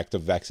impact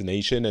of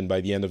vaccination. And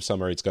by the end of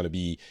summer, it's going to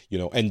be,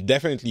 and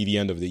definitely the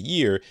end of the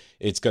year,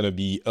 it's going to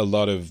be a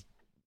lot of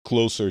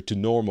closer to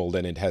normal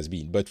than it has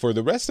been. But for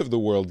the rest of the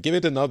world, give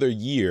it another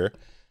year.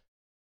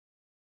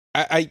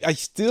 I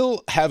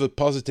still have a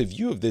positive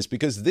view of this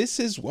because this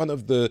is one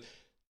of the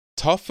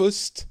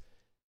toughest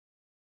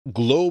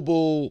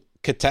global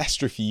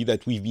catastrophe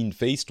that we've been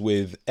faced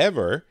with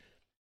ever.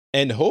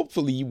 And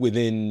hopefully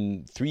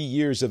within 3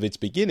 years of its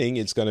beginning,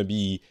 it's going to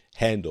be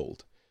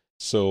handled.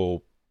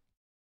 So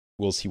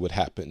we'll see what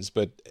happens.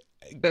 But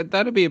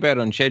that'll be about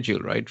on schedule,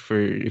 right? For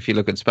if you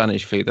look at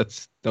Spanish flu,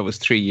 that was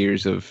 3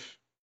 years of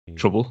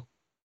trouble.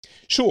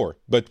 Sure,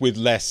 but with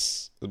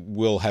less,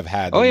 we'll have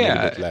had a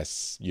little bit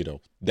less,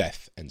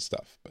 death and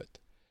stuff. But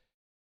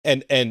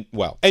and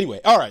well, anyway,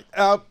 all right.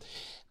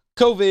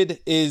 COVID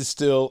is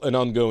still an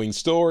ongoing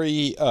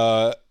story,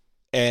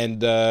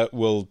 and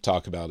we'll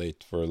talk about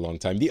it for a long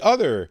time. The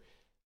other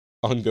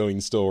ongoing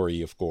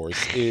story, of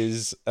course,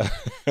 is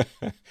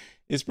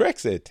is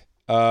Brexit.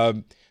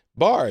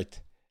 Bart,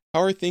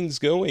 how are things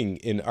going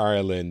in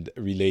Ireland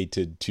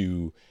related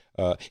to?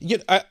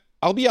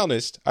 I'll be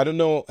honest. I don't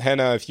know,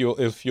 Hannah, if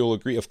you'll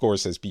agree. Of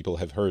course, as people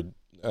have heard,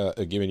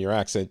 given your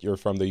accent, you're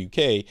from the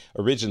UK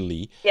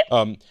originally. Yep.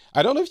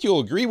 I don't know if you'll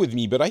agree with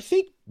me, but I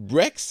think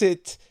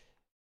Brexit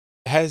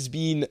has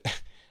been.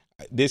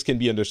 This can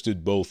be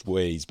understood both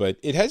ways, but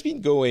it has been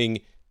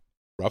going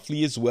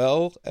roughly as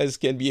well as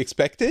can be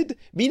expected.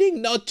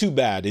 Meaning, not too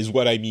bad is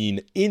what I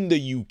mean in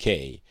the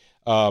UK.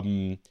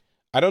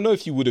 I don't know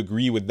if you would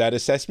agree with that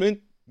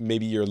assessment.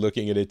 Maybe you're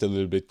looking at it a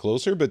little bit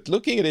closer, but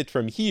looking at it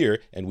from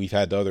here, and we've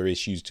had other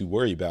issues to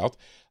worry about,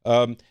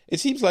 it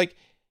seems like,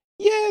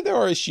 yeah, there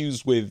are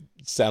issues with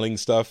selling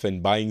stuff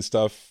and buying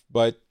stuff,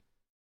 but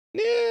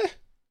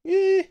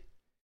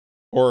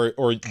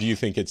Or do you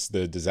think it's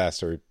the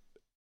disaster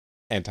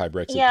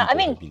anti-Brexit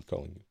people have been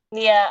calling it?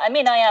 Yeah, I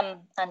mean, I am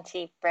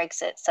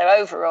anti-Brexit, so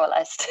overall,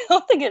 I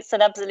still think it's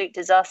an absolute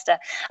disaster.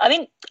 I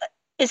mean,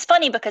 it's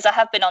funny because I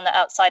have been on the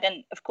outside,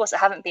 and of course, I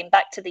haven't been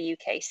back to the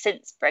UK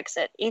since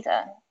Brexit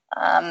either.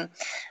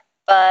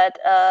 But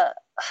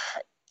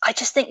I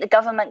just think the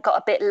government got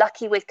a bit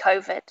lucky with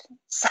COVID.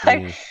 So,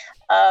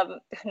 I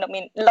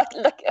mean, luck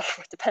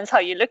depends how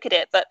you look at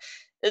it, but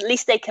at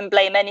least they can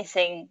blame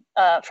anything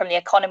from the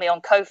economy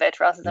on COVID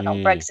rather than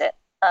on Brexit.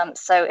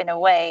 So in a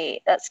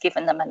way, that's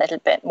given them a little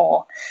bit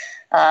more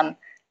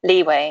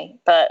leeway.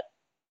 But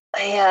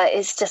yeah,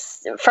 it's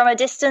just, from a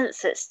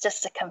distance, it's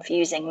just a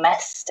confusing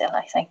mess still,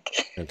 I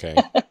think. Okay.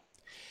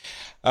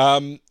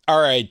 All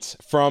right.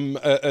 From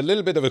a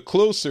little bit of a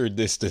closer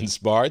distance,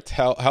 Bart,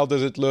 how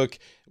does it look?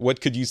 What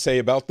could you say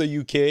about the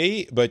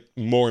UK? But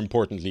more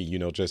importantly,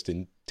 just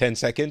in 10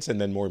 seconds,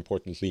 and then more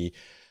importantly,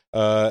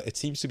 it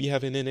seems to be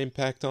having an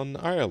impact on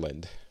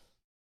Ireland.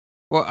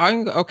 Well,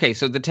 okay.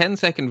 So the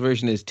 10-second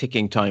version is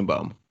ticking time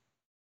bomb.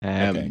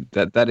 Okay.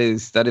 That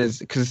is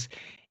because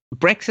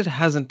Brexit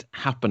hasn't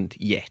happened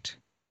yet.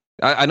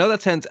 I know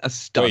that sounds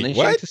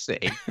astonishing to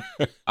say.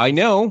 I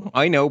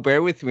know.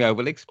 Bear with me. I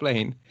will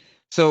explain.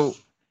 So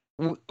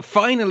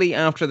finally,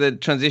 after the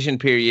transition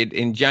period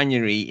in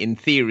January, in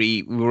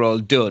theory, we were all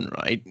done,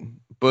 right?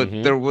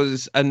 But there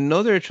was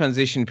another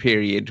transition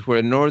period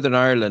where Northern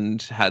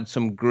Ireland had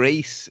some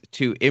grace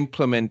to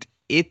implement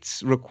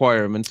its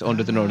requirements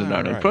under the Northern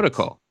Ireland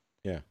Protocol.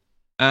 Yeah.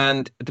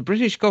 And the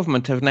British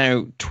government have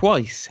now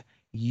twice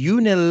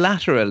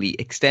unilaterally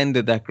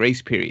extended that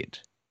grace period.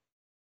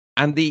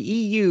 And the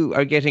EU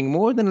are getting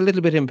more than a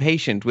little bit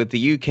impatient with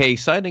the UK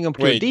signing up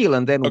to a deal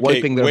and then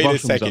wiping their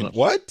bottoms on it.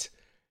 What?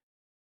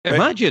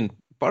 Imagine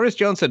Boris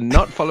Johnson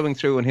not following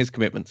through on his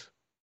commitments.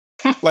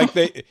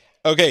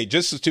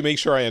 Just to make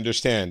sure I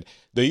understand,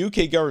 the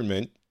UK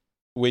government,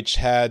 which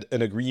had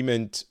an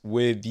agreement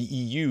with the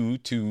EU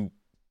to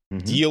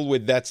deal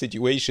with that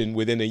situation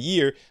within a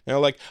year, they're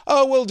like,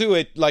 oh, we'll do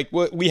it. Like,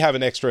 we have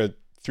an extra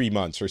 3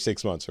 months or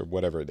 6 months or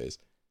whatever it is.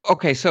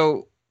 Okay,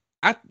 so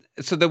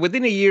the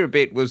within a year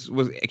bit was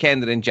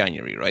ended in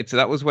January, right? So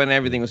that was when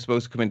everything was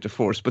supposed to come into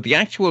force. But the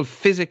actual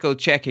physical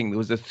checking, there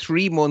was a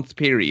 3-month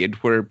period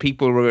where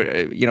people were,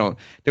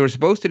 they were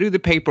supposed to do the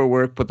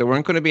paperwork, but there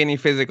weren't going to be any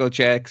physical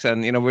checks.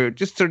 And, we're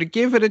just sort of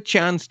give it a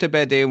chance to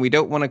bed in. We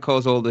don't want to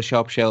cause all the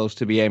shop shelves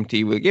to be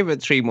empty. We'll give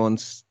it 3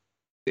 months.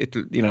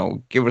 It'll,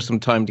 give us some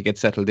time to get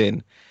settled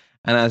in.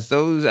 And as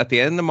those at the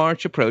end of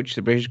March approached,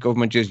 the British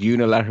government just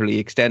unilaterally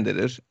extended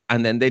it.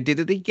 And then they did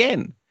it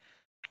again.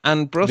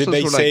 And Brussels did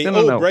they were say,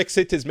 like, no.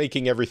 Brexit is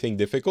making everything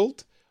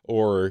difficult?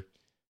 Or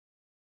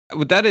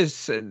that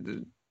is,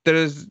 there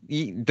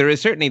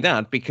is certainly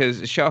that,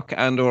 because shock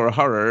and or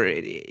horror,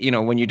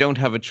 when you don't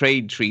have a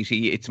trade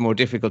treaty, it's more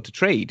difficult to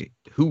trade.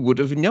 Who would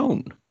have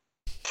known?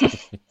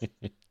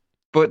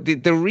 But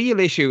the real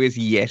issue is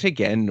yet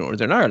again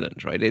Northern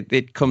Ireland, right?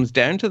 It comes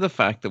down to the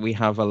fact that we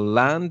have a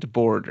land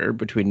border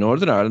between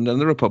Northern Ireland and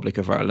the Republic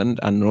of Ireland,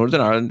 and Northern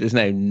Ireland is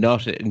now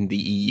not in the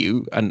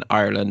EU, and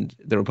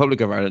the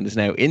Republic of Ireland is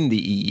now in the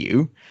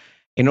EU.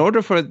 In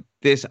order for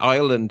this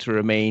island to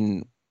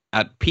remain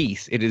at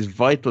peace, it is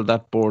vital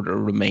that border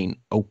remain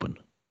open.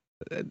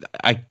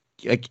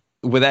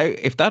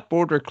 If that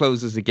border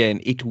closes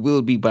again, it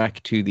will be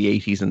back to the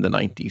 80s and the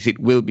 90s. It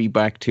will be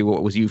back to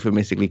what was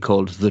euphemistically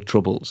called the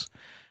Troubles.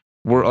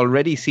 We're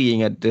already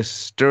seeing a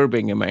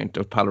disturbing amount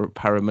of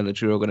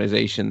paramilitary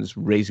organizations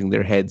raising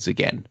their heads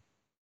again.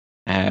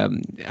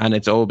 And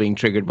it's all being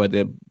triggered by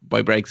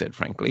Brexit,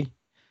 frankly.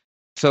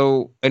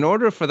 So in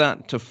order for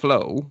that to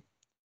flow,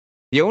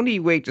 the only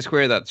way to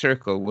square that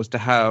circle was to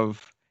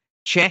have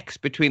checks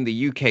between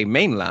the UK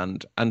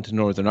mainland and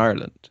Northern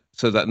Ireland,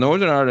 so that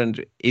Northern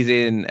Ireland is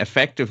in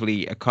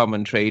effectively a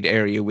common trade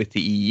area with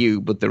the EU,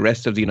 but the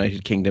rest of the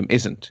United Kingdom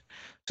isn't.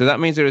 So that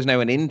means there is now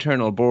an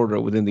internal border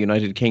within the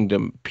United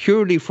Kingdom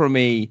purely from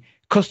a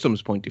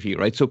customs point of view,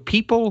 right? So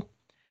people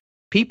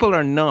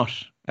are not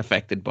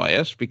affected by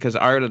it because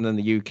Ireland and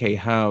the UK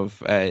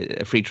have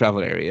a free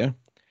travel area,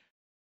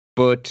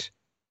 but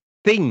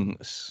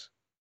things,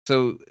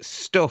 so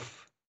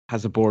stuff,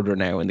 has a border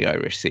now in the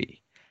Irish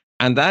Sea.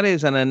 And that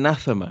is an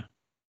anathema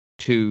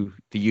to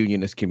the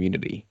unionist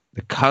community.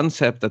 the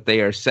concept that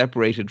they are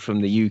separated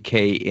from the UK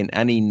in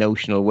any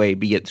notional way,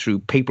 be it through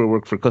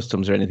paperwork for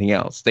customs or anything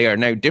else. They are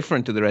now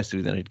different to the rest of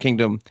the United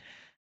Kingdom,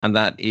 and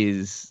that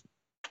is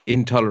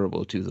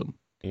intolerable to them.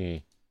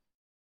 Mm.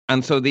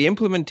 And so the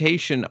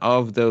implementation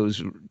of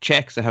those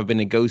checks that have been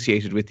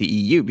negotiated with the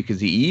EU, because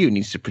the EU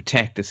needs to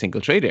protect the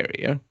single trade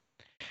area,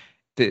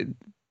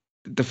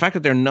 the fact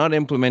that they're not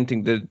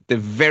implementing the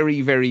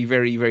very, very,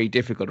 very, very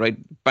difficult, right,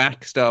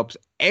 backstops,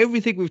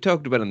 everything we've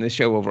talked about on this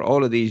show over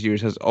all of these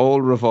years has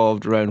all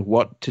revolved around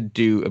what to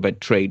do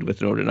about trade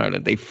with Northern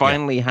Ireland. They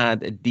finally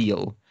had a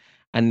deal,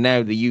 and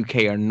now the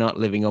UK are not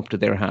living up to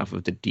their half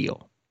of the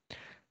deal.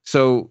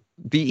 So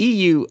the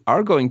EU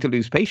are going to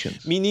lose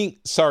patience. Meaning,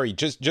 sorry,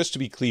 just to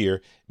be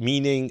clear,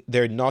 meaning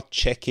they're not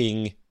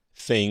checking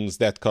things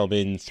that come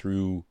in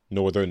through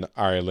Northern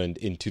Ireland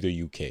into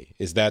the UK.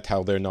 Is that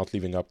how they're not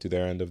living up to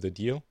their end of the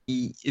deal?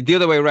 The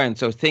other way around.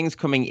 So things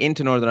coming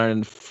into Northern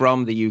Ireland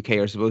from the UK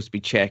are supposed to be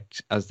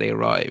checked as they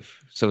arrive.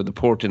 So the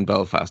port in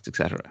Belfast,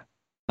 etc.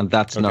 And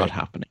that's not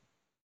happening.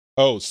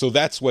 Oh, so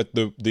that's what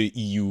the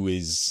EU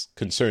is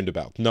concerned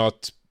about.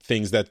 Not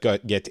things that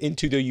get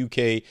into the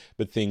UK,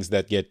 but things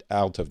that get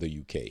out of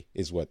the UK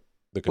is what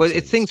the concern Well,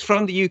 it's things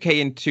from the UK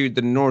into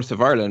the north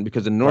of Ireland,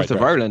 because the north of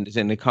Ireland is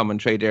in a common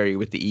trade area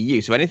with the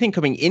EU. So anything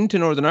coming into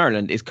Northern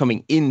Ireland is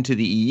coming into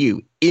the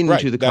EU,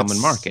 into the common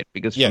market,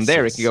 because from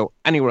there it can go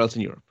anywhere else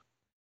in Europe.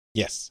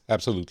 Yes,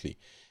 absolutely.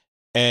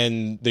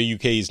 And the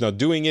UK is not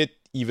doing it,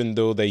 even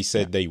though they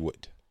said they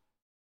would.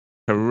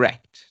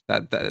 Correct.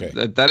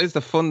 That is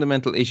the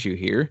fundamental issue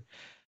here.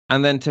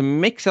 And then to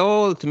mix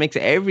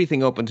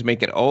everything up and to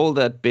make it all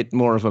that bit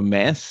more of a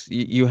mess,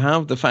 you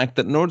have the fact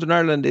that Northern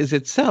Ireland is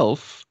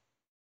itself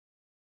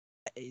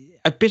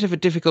a bit of a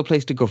difficult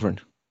place to govern,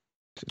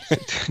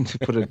 to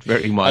put it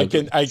very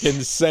mildly. I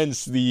can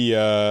sense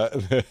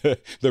the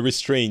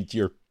restraint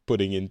you're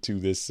putting into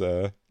this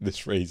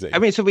phrasing. I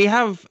mean, so we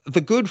have the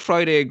Good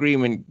Friday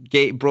Agreement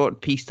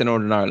brought peace to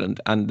Northern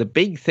Ireland, and the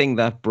big thing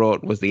that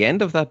brought was the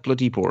end of that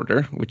bloody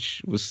border,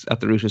 which was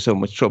at the root of so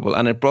much trouble,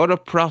 and it brought a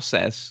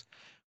process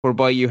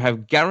whereby you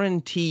have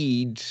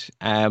guaranteed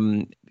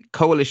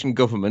coalition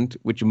government,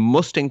 which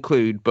must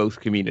include both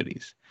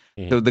communities.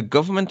 So the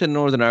government in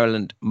Northern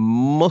Ireland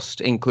must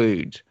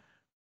include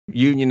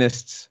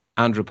Unionists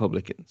and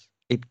Republicans.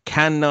 It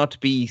cannot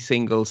be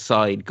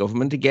single-side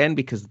government again,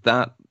 because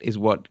that is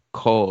what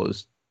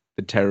caused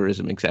the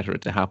terrorism, etc.,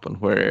 to happen,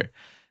 where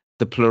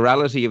the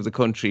plurality of the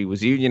country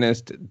was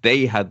Unionist.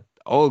 They had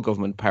all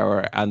government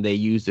power, and they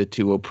used it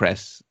to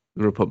oppress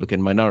the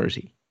Republican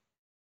minority.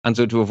 And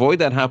so to avoid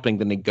that happening,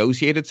 the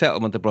negotiated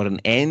settlement that brought an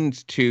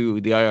end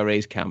to the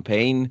IRA's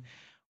campaign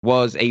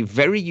was a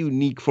very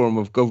unique form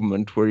of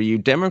government where you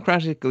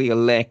democratically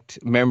elect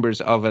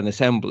members of an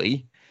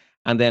assembly,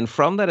 and then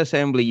from that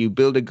assembly you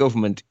build a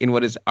government in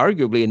what is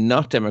arguably a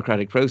not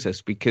democratic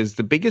process, because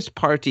the biggest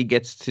party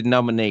gets to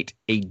nominate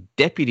a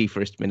deputy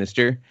first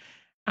minister,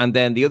 and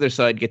then the other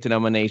side get to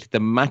nominate the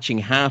matching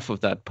half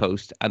of that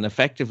post, and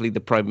effectively the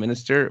prime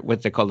minister,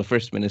 what they call the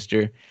first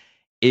minister,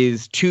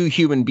 is two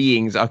human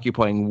beings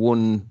occupying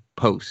one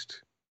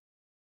post.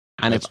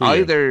 And if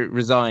either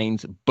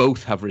resigns,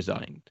 both have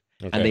resigned.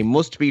 Okay. And they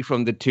must be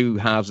from the two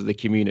halves of the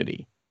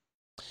community.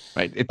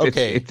 Right?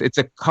 It's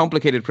a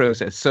complicated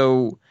process.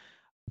 So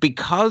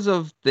because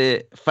of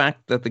the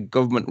fact that the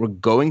government were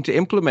going to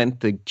implement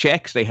the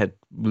checks they had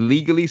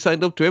legally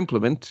signed up to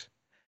implement,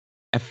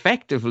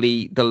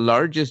 effectively the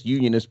largest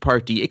unionist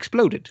party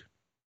exploded.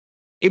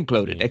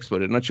 Exploded,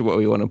 not sure what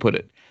we want to put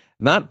it.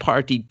 That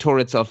party tore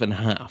itself in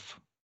half,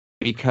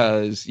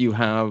 because you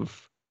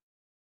have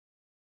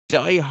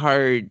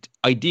diehard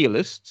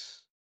idealists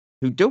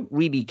who don't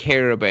really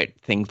care about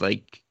things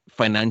like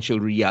financial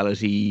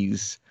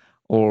realities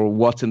or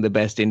what's in the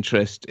best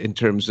interest in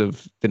terms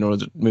of the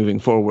North moving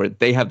forward.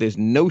 They have this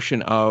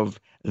notion of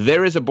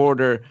there is a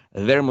border,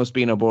 there must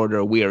be no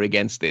border, we are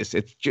against this.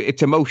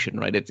 It's emotion,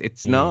 right?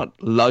 It's not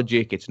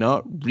logic, it's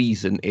not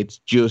reason, it's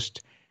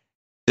just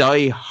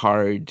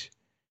diehard,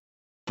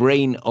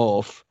 brain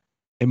off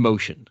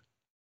emotion.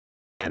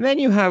 And then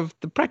you have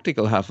the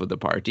practical half of the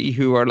party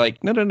who are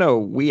like, no,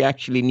 we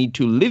actually need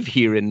to live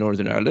here in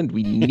Northern Ireland.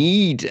 We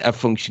need a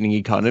functioning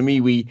economy.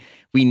 We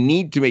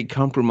need to make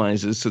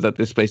compromises so that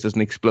this place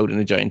doesn't explode in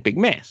a giant big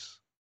mess.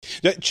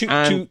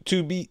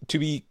 To be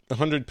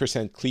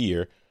 100%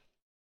 clear,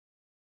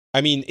 I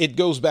mean, it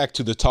goes back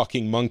to the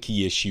talking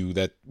monkey issue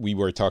that we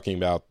were talking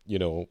about,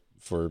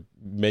 for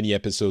many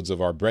episodes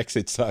of our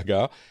Brexit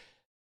saga.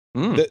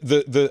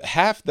 The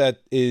half that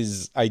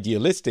is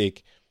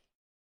idealistic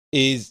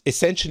is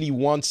essentially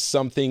wants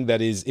something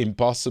that is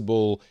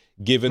impossible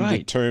given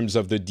the terms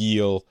of the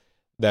deal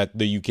that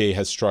the UK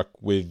has struck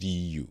with the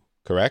EU,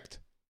 correct?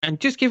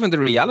 And just given the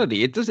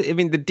reality,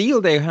 the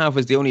deal they have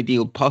is the only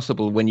deal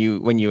possible when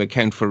you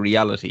account for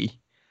reality.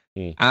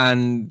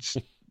 And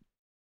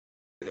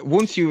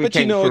once you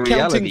account for reality,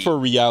 accounting for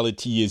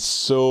reality is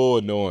so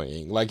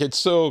annoying. Like, it's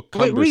so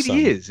cumbersome. Well, it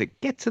really is. It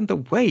gets in the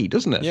way,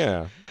 doesn't it?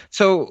 Yeah.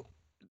 So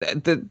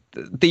the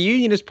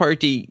Unionist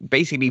Party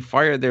basically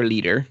fired their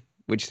leader,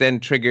 which then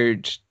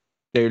triggered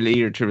their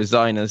leader to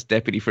resign as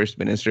deputy first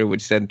minister,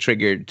 which then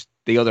triggered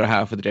the other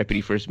half of the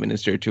deputy first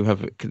minister to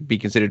be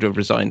considered to have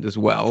resigned as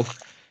well,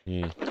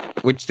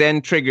 which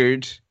then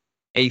triggered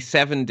a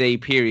 7-day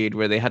period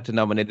where they had to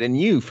nominate a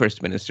new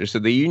first minister. So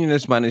the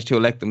unionists managed to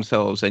elect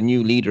themselves a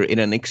new leader in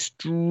an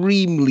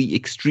extremely,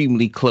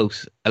 extremely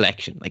close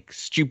election, like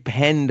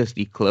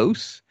stupendously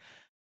close.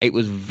 It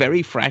was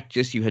very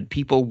fractious. You had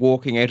people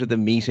walking out of the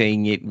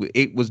meeting.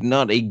 It was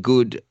not a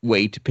good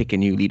way to pick a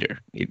new leader.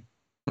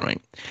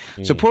 Right.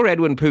 So poor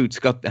Edwin Poots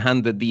got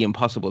handed the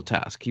impossible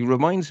task. He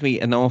reminds me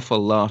an awful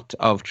lot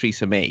of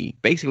Theresa May,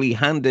 basically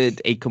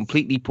handed a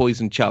completely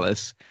poisoned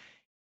chalice.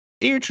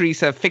 Dear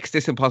Theresa, fix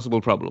this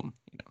impossible problem.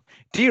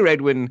 Dear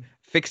Edwin,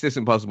 fix this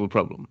impossible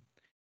problem.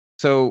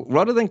 So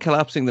rather than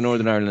collapsing the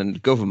Northern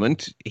Ireland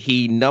government,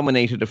 he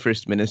nominated a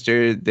first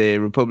minister. The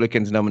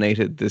Republicans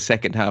nominated the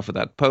second half of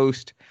that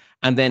post.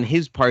 And then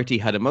his party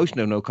had a motion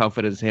of no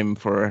confidence in him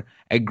for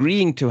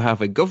agreeing to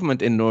have a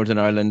government in Northern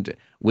Ireland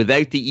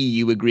without the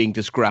EU agreeing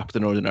to scrap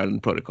the Northern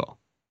Ireland Protocol.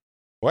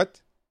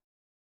 What?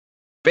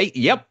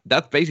 Yep,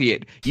 that's basically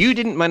it. You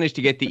didn't manage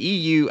to get the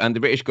EU and the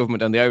British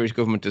government and the Irish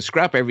government to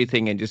scrap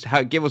everything and just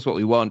give us what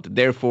we want.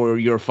 Therefore,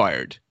 you're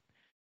fired.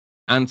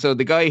 And so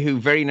the guy who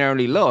very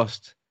narrowly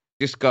lost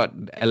just got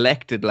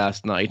elected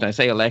last night. And I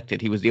say elected,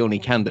 he was the only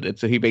candidate.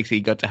 So he basically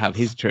got to have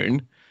his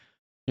turn.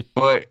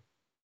 But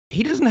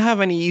he doesn't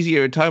have any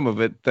easier time of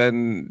it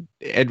than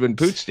Edwin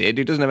Poots did.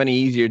 He doesn't have any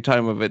easier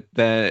time of it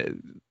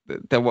than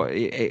what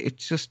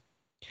it's just.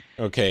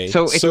 Okay.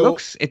 So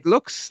it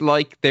looks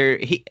like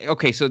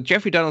so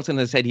Jeffrey Donaldson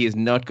has said he is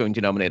not going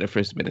to nominate a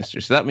first minister.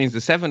 So that means the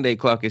 7-day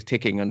clock is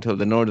ticking until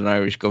the Northern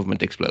Irish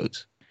government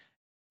explodes.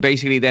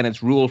 Basically, then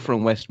it's rule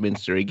from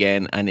Westminster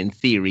again, and in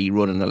theory,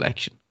 run an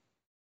election.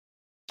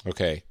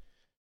 Okay.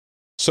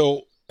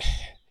 So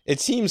it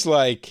seems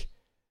like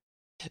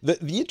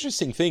the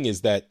interesting thing is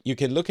that you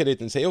can look at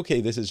it and say,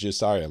 okay, this is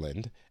just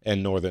Ireland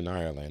and Northern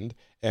Ireland.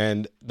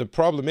 And the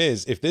problem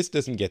is, if this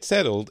doesn't get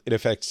settled, it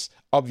affects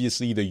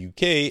obviously the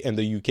UK and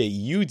the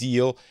UK-EU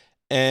deal.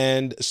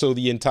 And so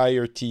the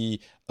entirety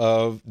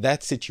of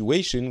that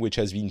situation, which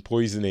has been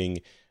poisoning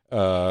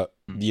the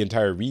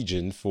entire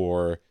region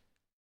for,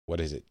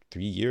 3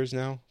 years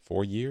now?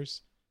 4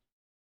 years?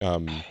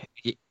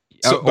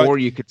 Or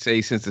you could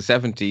say since the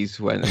 70s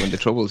when the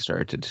trouble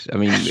started. I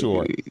mean,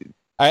 sure.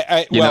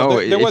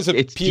 There was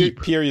a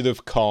period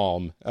of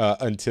calm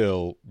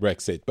until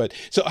Brexit. But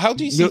so how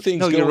do you see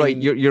things going? You're right.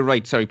 You're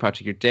right. Sorry,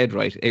 Patrick, you're dead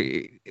right.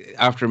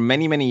 After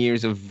many, many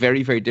years of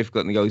very, very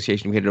difficult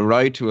negotiation, we had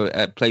arrived to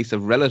a place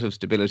of relative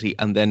stability,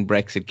 and then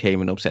Brexit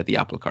came and upset the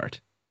apple cart.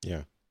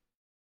 Yeah.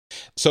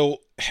 So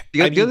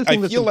the other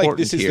thing that's important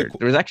this is here,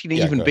 there is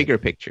actually an even bigger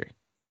picture.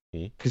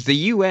 Because the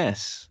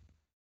US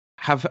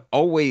have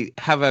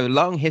a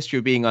long history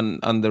of being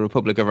on the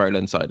Republic of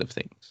Ireland side of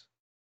things.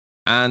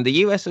 And the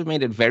US have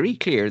made it very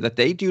clear that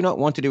they do not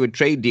want to do a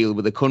trade deal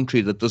with a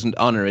country that doesn't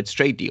honor its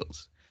trade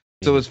deals.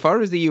 So as far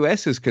as the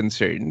US is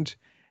concerned,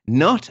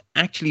 not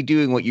actually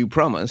doing what you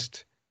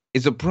promised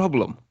is a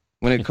problem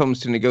when it comes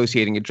to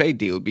negotiating a trade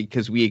deal,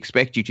 because we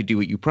expect you to do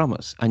what you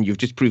promise, and you've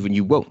just proven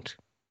you won't.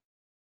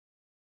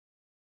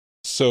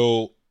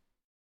 So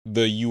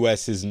the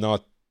US is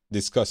not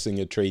discussing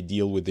a trade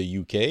deal with the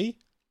UK?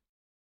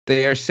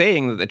 They are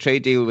saying that the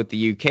trade deal with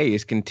the UK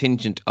is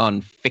contingent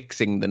on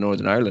fixing the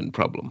Northern Ireland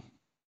problem.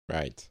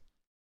 Right.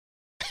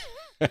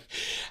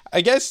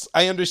 I guess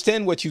I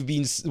understand what you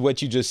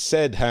just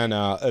said,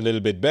 Hannah, a little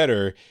bit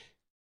better.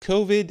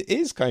 COVID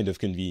is kind of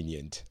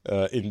convenient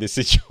in this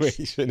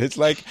situation. It's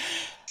like,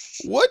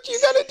 what you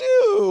gotta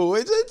do?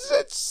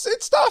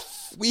 It's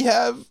tough. We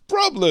have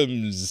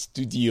problems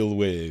to deal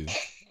with.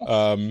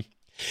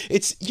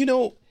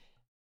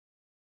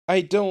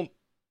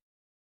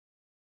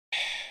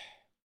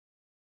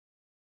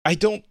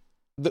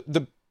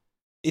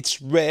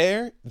 It's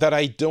rare that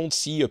I don't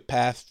see a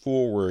path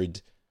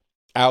forward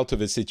out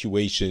of a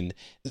situation.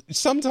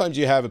 Sometimes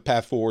you have a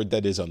path forward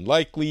that is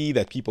unlikely,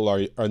 that people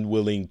are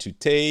unwilling to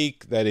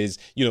take, that is,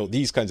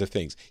 these kinds of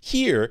things.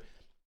 Here,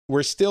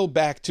 we're still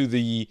back to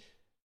the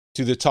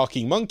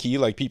talking monkey.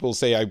 Like people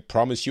say, I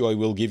promise you I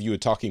will give you a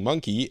talking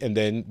monkey, and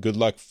then good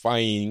luck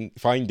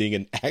finding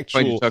an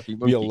actual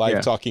real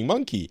life talking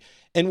monkey.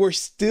 And we're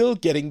still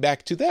getting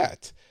back to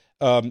that.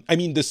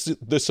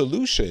 The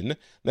solution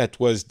that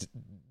was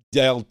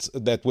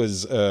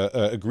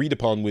agreed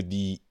upon with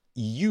the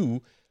EU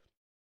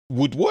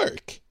would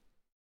work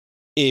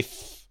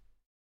if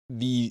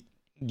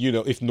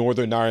if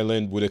Northern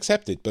Ireland would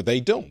accept it, but they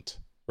don't,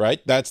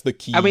 right? That's the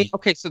key.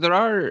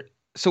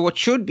 So what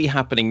should be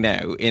happening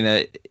now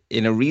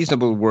in a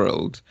reasonable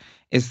world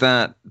is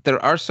that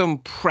there are some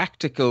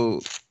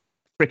practical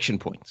friction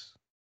points,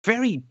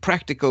 very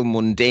practical,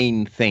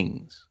 mundane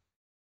things.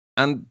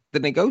 And the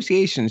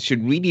negotiations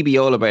should really be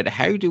all about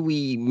how do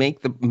we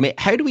make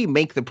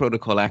the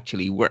protocol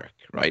actually work,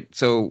 right?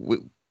 So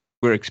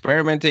we're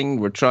experimenting,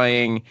 we're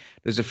trying.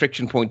 There's a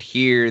friction point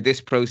here.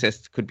 This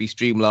process could be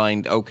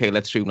streamlined. Okay,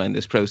 let's streamline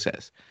this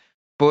process.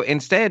 But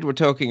instead, we're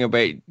talking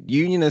about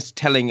unionists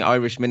telling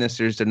Irish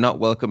ministers they're not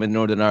welcome in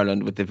Northern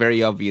Ireland with the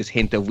very obvious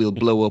hint of we'll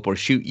blow up or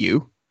shoot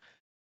you.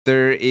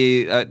 There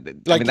is,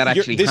 that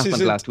actually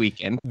happened last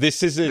weekend.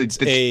 This isn't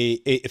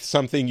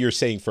something you're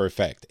saying for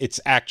effect.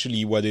 It's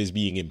actually what is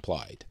being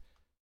implied.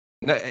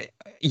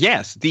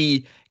 Yes,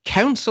 the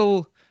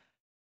council,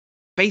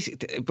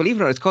 basically, believe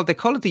it or not, they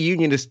call it the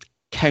Unionist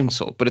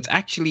Council, but it's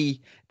actually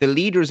the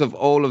leaders of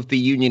all of the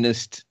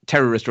unionist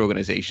terrorist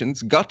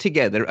organizations got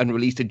together and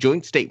released a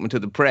joint statement to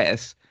the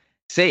press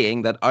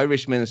saying that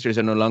Irish ministers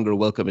are no longer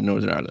welcome in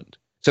Northern Ireland.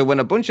 So when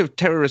a bunch of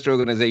terrorist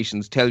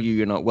organizations tell you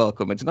you're not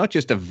welcome, it's not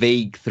just a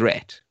vague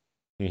threat.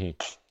 Mm-hmm.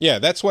 Yeah,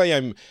 that's why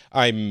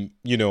I'm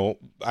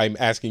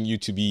asking you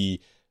to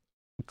be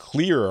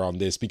clearer on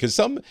this, because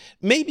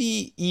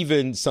maybe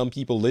even some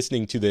people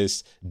listening to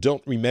this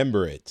don't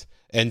remember it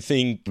and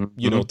think,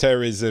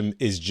 terrorism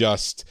is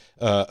just,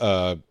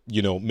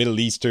 Middle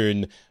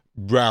Eastern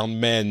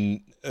brown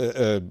men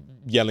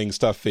yelling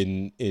stuff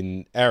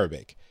in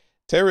Arabic.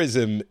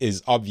 Terrorism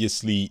is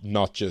obviously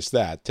not just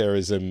that.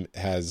 Terrorism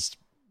has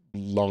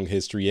long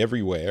history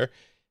everywhere.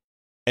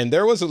 And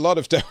there was a lot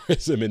of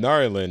terrorism in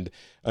Ireland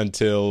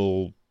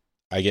until,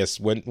 I guess,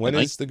 when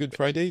is the Good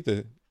Friday?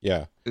 The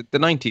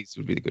 90s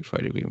would be the Good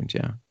Friday Agreement,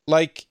 yeah.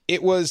 Like,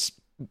 it was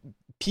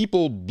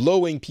people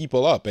blowing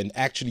people up and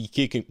actually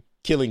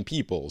killing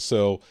people.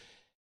 So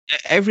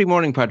every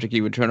morning, Patrick,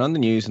 you would turn on the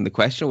news and the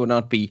question would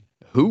not be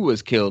who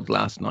was killed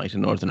last night in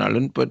Northern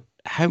Ireland, but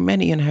how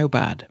many and how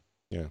bad.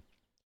 Yeah.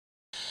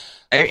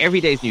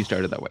 Every day's news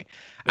started that way.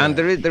 And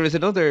there's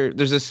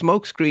a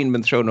smoke screen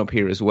been thrown up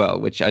here as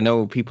well, which I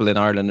know people in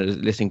Ireland are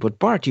listening, but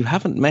Bart, you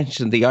haven't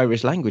mentioned the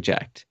Irish Language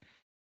Act,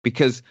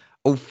 because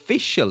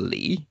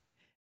officially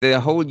the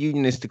whole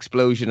unionist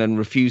explosion and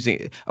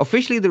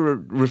officially they were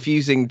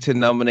refusing to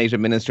nominate a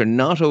minister,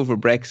 not over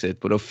Brexit,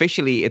 but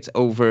officially it's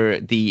over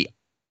the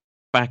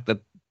fact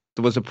that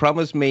there was a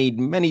promise made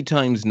many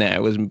times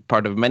now as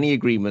part of many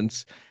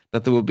agreements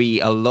that there will be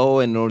a law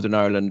in Northern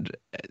Ireland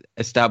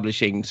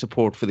establishing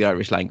support for the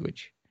Irish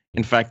language.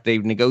 In fact,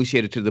 they've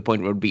negotiated to the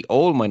point where it would be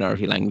all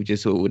minority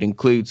languages, so it would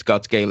include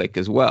Scots Gaelic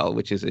as well,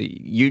 which is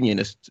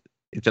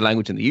it's a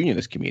language in the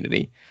unionist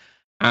community.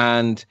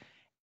 And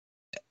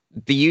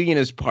the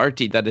unionist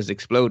party that has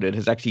exploded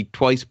has actually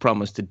twice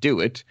promised to do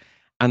it.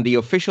 And the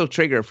official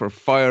trigger for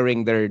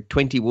firing their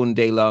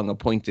 21-day-long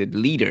appointed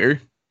leader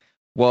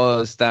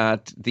was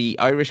that the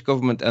Irish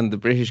government and the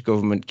British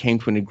government came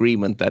to an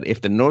agreement that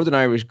if the Northern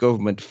Irish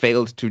government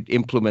failed to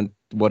implement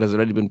what has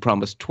already been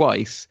promised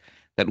twice,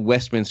 that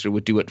Westminster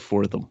would do it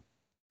for them.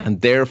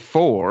 And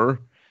therefore,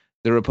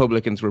 the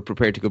Republicans were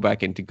prepared to go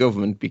back into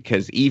government,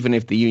 because even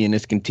if the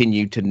Unionists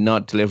continued to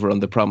not deliver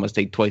on the promise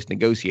they twice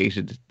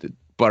negotiated,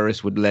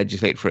 Boris would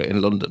legislate for it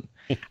in London.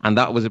 And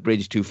that was a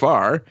bridge too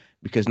far,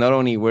 because not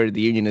only were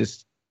the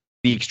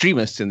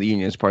extremists in the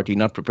Unionist Party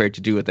not prepared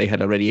to do what they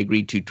had already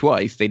agreed to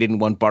twice, they didn't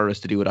want Boris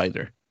to do it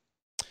either.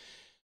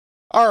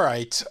 All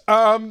right.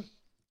 I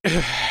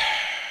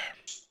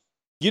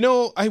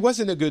was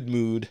in a good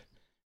mood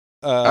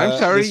I'm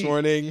sorry. this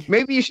morning.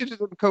 Maybe you should have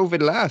done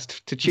COVID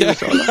last to cheer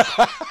us all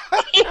up.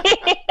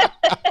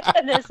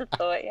 There's a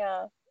thought,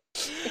 yeah.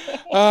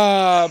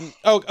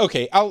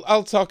 Okay.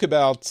 I'll talk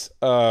about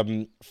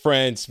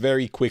France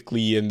very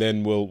quickly, and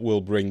then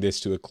we'll bring this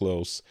to a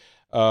close.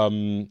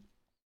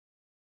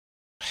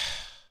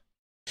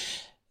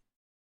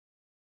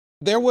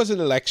 There was an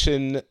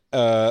election,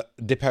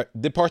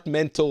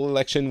 departmental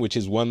election, which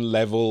is one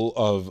level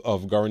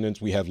of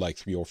governance. We have like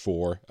 3 or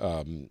 4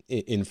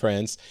 in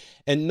France,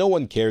 and no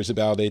one cares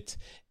about it,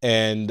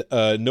 and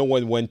no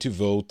one went to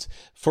vote.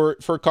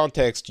 For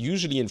context,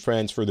 usually in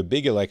France, for the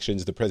big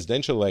elections, the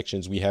presidential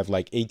elections, we have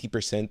like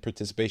 80%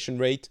 participation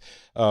rate.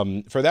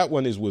 For that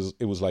one, it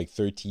was like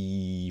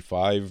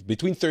 35,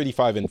 between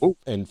 35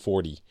 and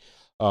 40.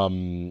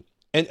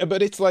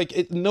 But it's like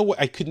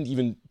I couldn't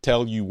even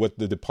tell you what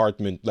the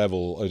department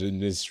level of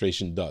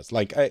administration does.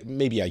 Like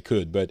maybe I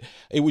could, but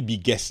it would be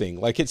guessing.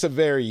 Like it's a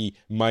very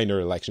minor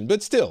election,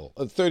 but still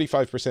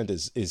 35%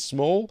 is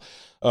small.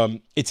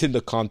 It's in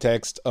the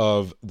context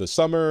of the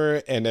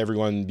summer and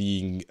everyone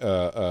being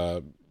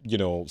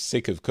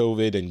sick of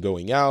COVID and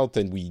going out,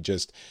 and we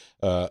just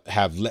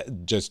have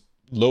just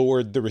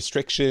lowered the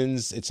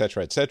restrictions,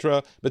 etc.,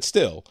 etc. But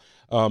still,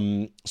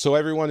 so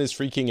everyone is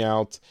freaking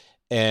out.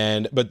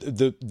 But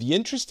the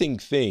interesting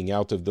thing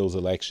out of those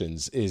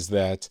elections is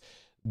that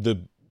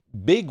the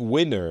big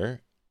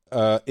winner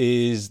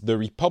is the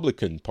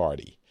Republican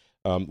Party,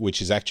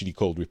 which is actually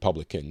called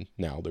Republican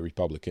now, the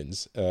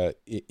Republicans,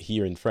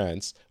 here in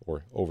France,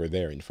 or over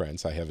there in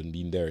France. I haven't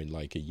been there in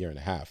like a year and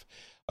a half.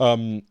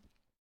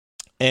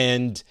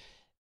 And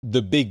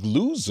the big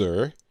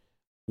loser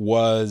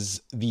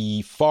was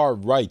the far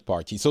right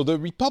party. So the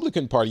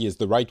Republican Party is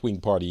the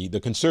right-wing party, the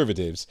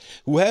conservatives,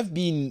 who have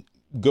been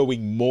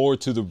going more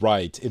to the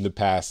right in the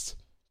past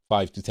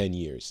 5 to 10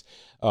 years.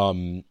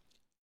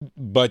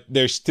 But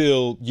they're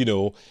still,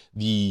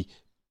 the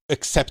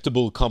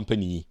acceptable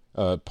company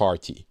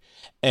party.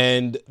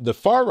 And the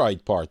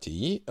far-right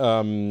party,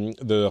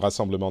 the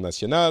Rassemblement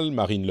National,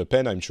 Marine Le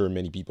Pen, I'm sure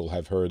many people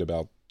have heard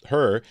about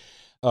her,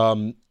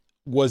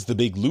 was the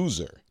big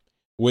loser,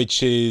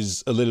 which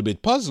is a little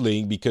bit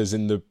puzzling because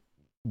in the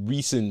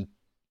recent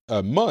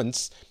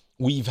months,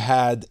 we've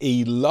had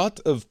a lot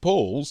of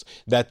polls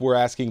that were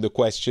asking the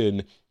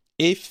question,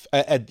 if,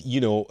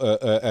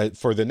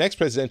 for the next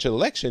presidential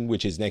election,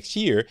 which is next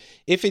year,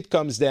 if it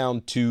comes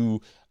down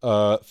to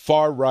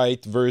far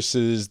right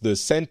versus the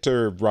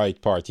center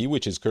right party,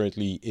 which is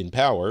currently in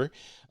power,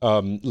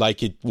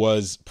 like it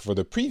was for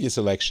the previous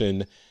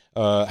election,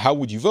 how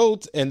would you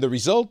vote? And the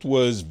result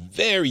was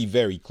very,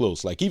 very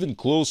close, like even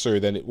closer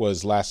than it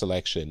was last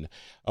election.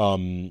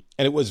 And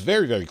it was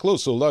very, very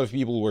close. So a lot of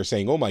people were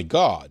saying, oh my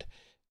God,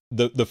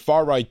 the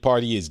far right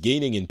party is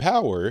gaining in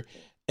power,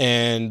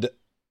 and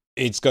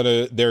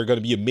they're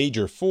gonna be a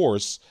major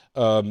force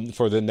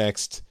for the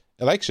next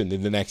election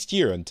in the next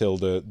year until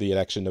the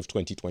election of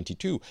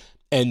 2022.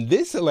 And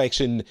this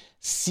election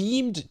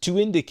seemed to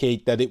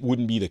indicate that it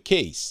wouldn't be the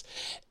case.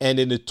 And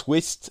in a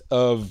twist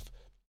of,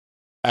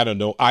 I don't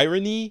know,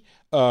 irony,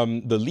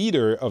 the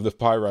leader of the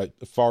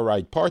far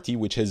right party,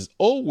 which has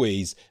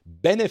always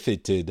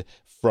benefited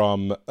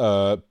from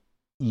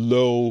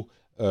low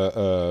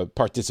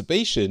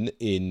participation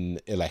in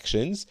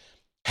elections,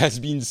 has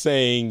been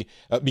saying,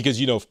 because,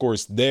 of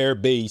course, their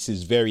base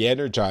is very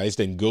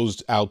energized and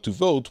goes out to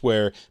vote,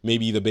 where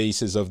maybe the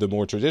bases of the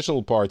more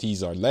traditional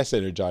parties are less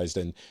energized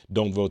and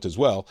don't vote as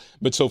well.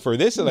 But so for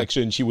this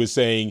election, she was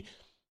saying,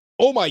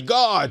 oh my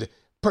God,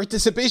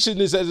 participation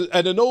is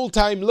at an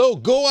all-time low.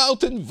 Go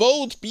out and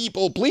vote,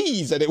 people,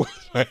 please. And it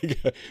was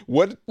like,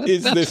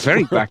 that's this?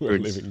 Very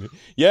backwards.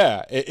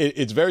 Yeah,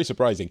 it's very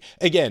surprising.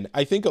 Again,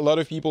 I think a lot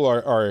of people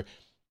are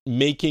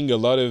making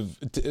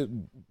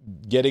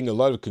getting a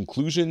lot of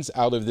conclusions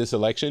out of this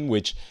election,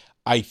 which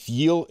I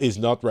feel is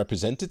not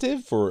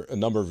representative for a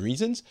number of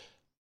reasons.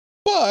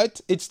 But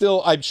it's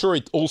still, I'm sure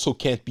it also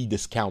can't be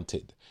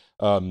discounted.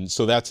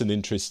 So that's an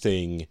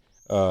interesting,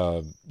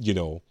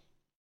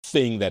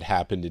 thing that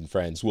happened in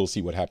France. We'll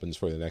see what happens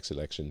for the next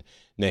election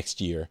next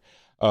year.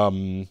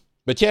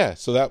 But yeah,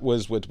 so that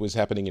was what was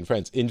happening in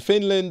France. In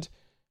Finland,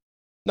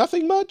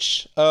 nothing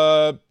much.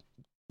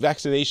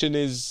 Vaccination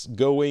is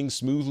going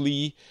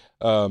smoothly.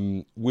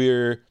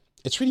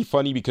 It's really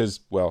funny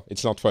because, well,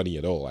 it's not funny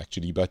at all,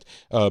 actually, but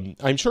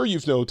I'm sure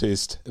you've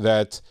noticed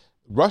that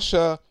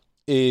Russia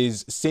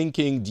is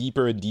sinking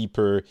deeper and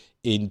deeper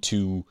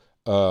into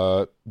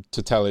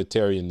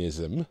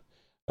totalitarianism.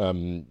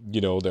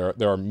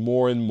 There are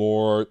more and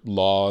more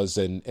laws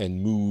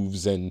and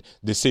moves and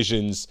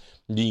decisions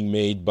being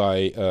made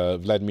by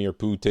Vladimir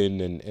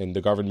Putin and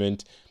the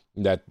government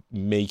that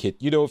make it,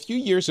 a few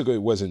years ago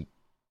it wasn't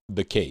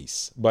the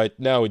case, but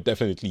now it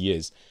definitely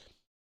is.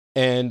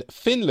 And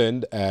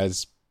Finland,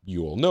 as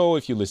you all know,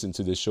 if you listen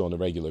to this show on a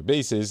regular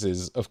basis,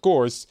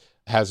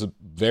 has a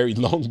very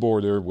long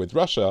border with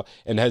Russia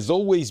and has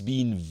always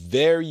been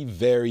very,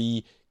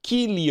 very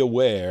keenly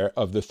aware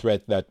of the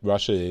threat that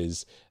Russia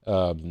is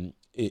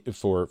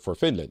for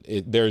Finland.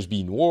 There's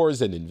been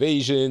wars and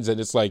invasions, and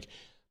it's like,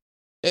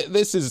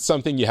 this is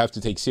something you have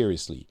to take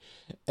seriously.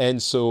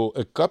 And so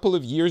a couple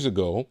of years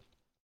ago,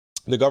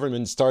 the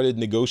government started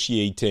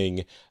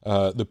negotiating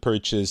the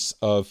purchase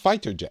of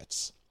fighter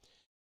jets.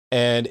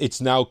 And it's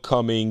now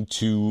coming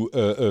to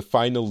a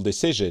final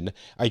decision.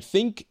 I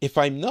think, if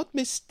I'm not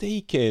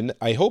mistaken,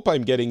 I hope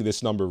I'm getting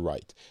this number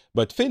right,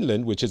 but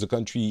Finland, which is a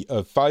country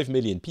of 5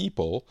 million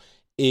people,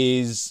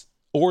 is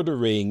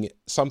ordering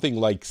something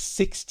like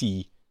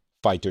 60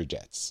 fighter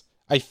jets.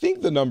 I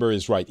think the number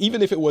is right.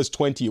 Even if it was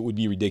 20, it would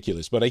be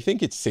ridiculous, but I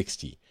think it's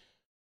 60.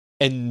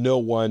 And no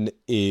one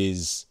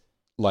is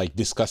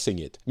discussing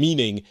it,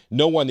 meaning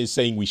no one is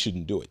saying we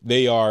shouldn't do it.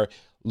 They are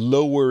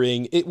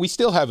lowering it. We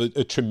still have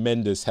a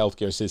tremendous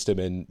healthcare system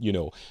and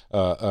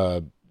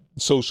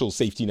social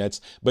safety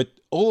nets, but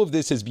all of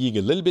this is being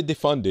a little bit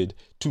defunded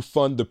to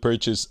fund the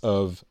purchase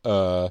of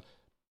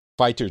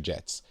fighter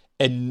jets.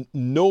 And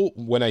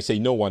when I say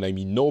no one, I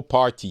mean no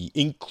party,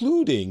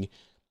 including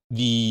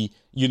the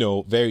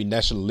very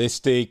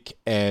nationalistic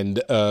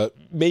and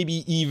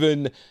maybe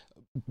even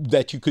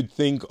that you could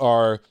think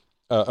are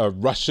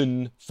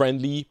Russian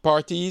friendly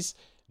parties.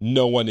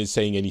 No one is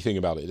saying anything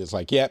about it. It's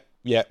like, yeah,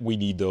 we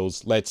need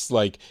those.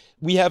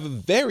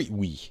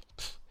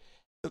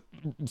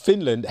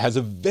 Finland has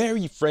a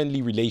very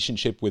friendly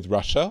relationship with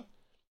Russia,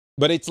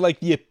 but it's like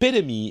the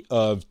epitome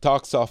of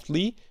talk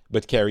softly,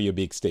 but carry a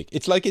big stick.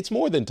 It's like, it's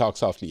more than talk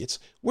softly. It's,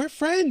 we're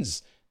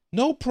friends.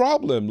 No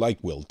problem.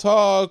 We'll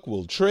talk,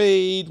 we'll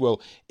trade,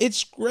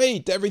 it's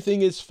great.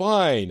 Everything is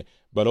fine.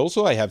 But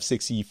also I have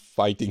 60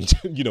 fighting,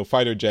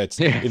 fighter jets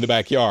in the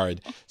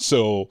backyard.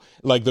 So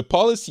the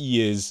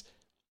policy is,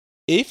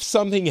 if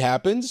something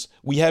happens,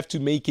 we have to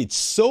make it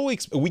so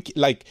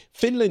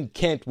Finland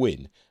can't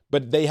win,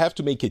 but they have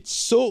to make it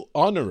so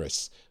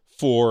onerous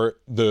for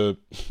the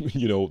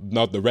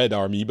not the Red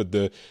Army, but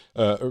the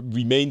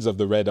remains of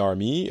the Red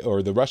Army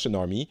or the Russian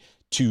army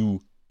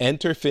to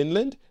enter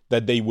Finland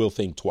that they will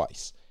think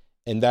twice,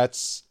 and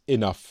that's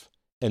enough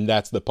and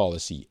that's the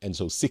policy. And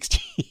so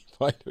 60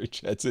 fighter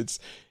jets, it's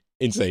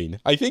insane.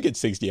 I think it's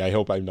 60. I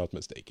hope I'm not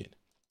mistaken.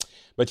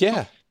 But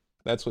yeah,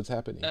 that's what's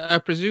happening. I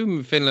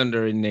presume Finland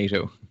are in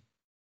NATO.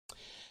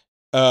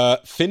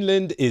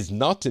 Finland is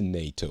not in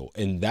NATO,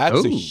 and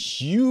that's a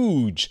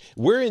huge.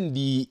 We're in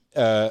the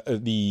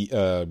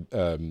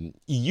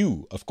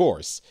EU, of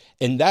course,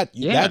 and that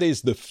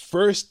is the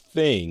first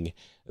thing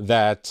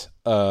that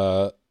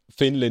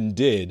Finland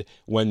did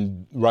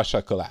when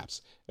Russia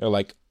collapsed. They're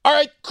like, all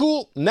right,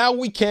 cool. Now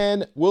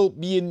we'll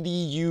be in the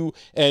EU,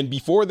 and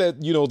before that,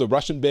 the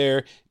Russian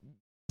bear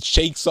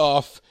shakes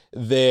off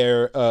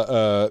their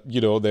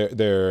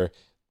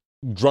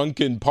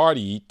drunken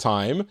party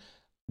time.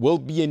 We'll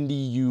be in the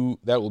EU.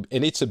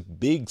 And it's a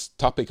big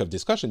topic of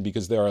discussion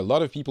because there are a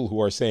lot of people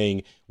who are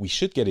saying we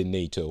should get in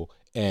NATO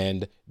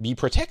and be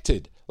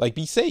protected, like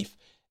be safe.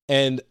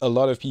 And a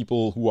lot of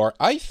people who are,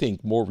 I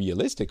think, more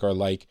realistic are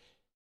like,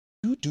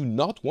 you do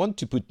not want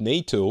to put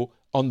NATO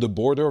on the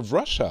border of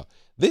Russia.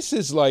 This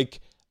is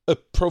like a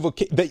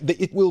provocation.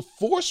 It will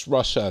force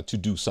Russia to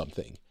do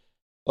something.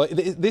 Like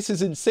this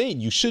is insane.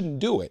 You shouldn't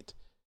do it.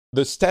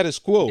 The status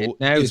quo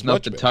now is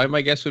not the time,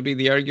 I guess, would be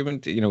the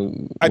argument.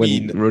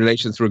 When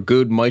relations were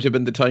good, might have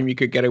been the time you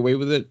could get away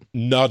with it.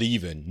 Not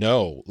even.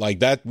 No.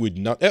 Like that would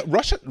not...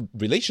 Russia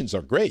relations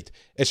are great.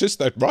 It's just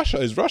that Russia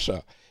is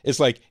Russia.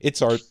 It's like,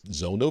 it's our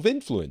zone of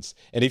influence.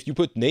 And if you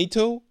put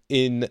NATO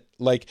in,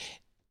 like...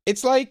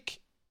 It's like...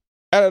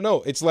 I don't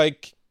know. It's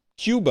like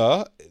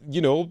Cuba,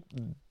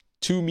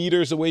 2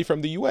 meters away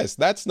from the U.S.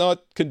 That's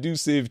not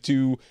conducive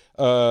to...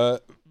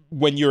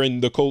 when you're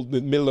in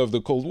the middle of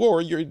the Cold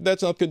War,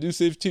 that's not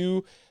conducive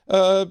to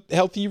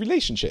healthy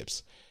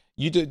relationships.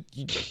 You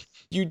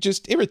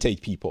just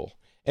irritate people,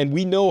 and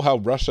we know how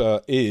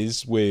Russia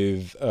is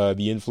with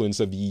the influence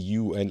of the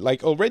EU, and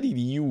like already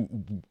the EU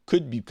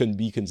can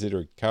be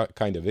considered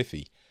kind of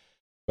iffy.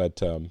 But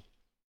the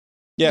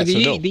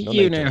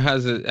EU now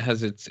has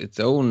its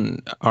own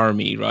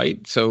army,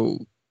 right?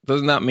 So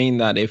doesn't that mean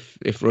that if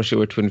Russia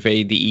were to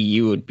invade the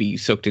EU, it would be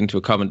sucked into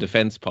a common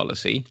defense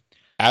policy?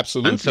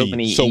 Absolutely. And so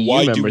many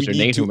EU members are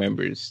NATO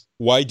members.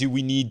 Why do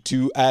we need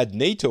to add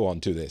NATO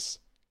onto this?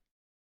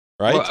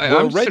 Right? Well, We're I'm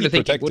already sort of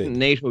thinking, protected. wouldn't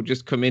NATO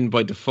just come in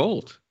by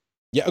default?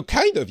 Yeah,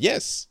 kind of,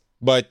 yes.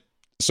 But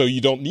so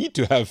you don't need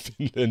to have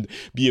Finland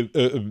be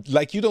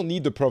you don't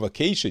need the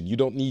provocation. You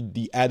don't need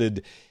the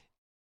added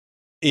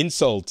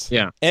insult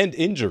and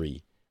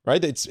injury,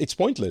 right? It's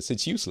pointless.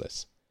 It's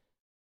useless.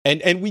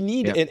 And we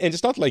need, and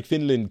it's not like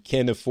Finland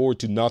can afford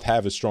to not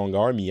have a strong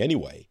army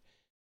anyway.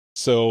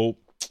 So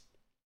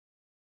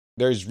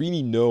there's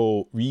really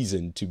no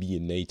reason to be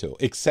in NATO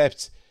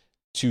except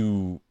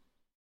to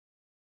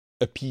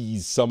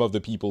appease some of the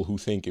people who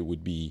think it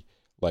would be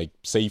like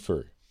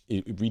safer.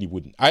 It really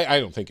wouldn't. I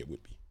don't think it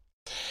would be.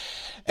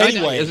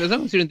 Anyway, as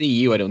long as you're in the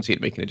EU, I don't see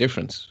it making a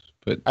difference.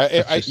 But I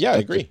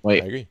agree. I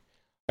agree.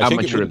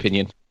 Amateur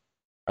opinion.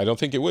 I don't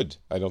think it would.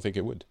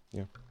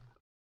 Yeah.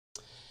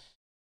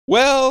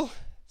 Well,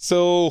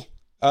 so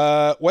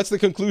what's the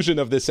conclusion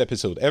of this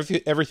episode?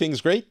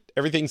 Everything's great.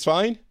 Everything's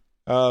fine.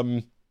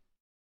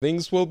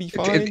 Things will be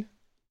fine.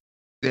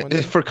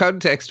 For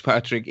context,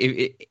 Patrick,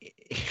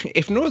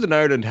 if Northern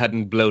Ireland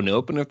hadn't blown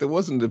up and if there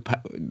wasn't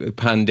a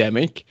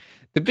pandemic,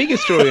 the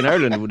biggest story in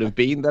Ireland would have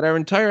been that our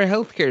entire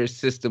healthcare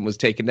system was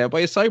taken down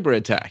by a cyber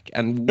attack.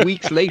 And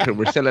weeks later,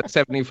 we're still at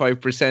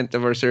 75%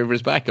 of our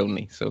servers back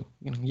only. So,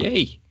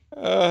 yay.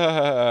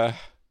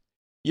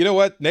 You know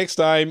what? Next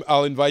time,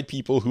 I'll invite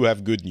people who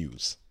have good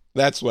news.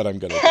 That's what I'm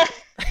going to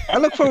do. I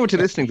look forward to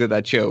listening to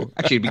that show.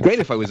 Actually, it'd be great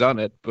if I was on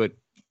it, but...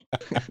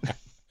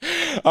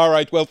 All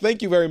right. Well,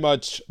 thank you very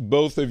much,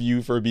 both of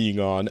you, for being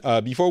on.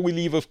 Before we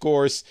leave, of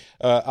course,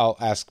 I'll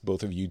ask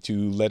both of you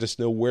to let us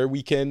know where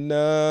we can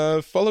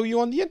follow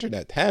you on the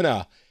internet.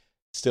 Hannah,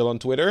 still on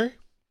Twitter?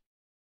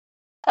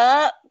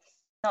 Not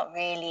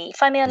really.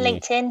 Find me on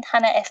LinkedIn,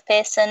 Hannah F.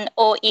 Pearson,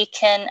 or you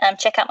can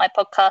check out my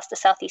podcast, The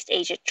Southeast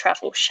Asia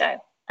Travel Show.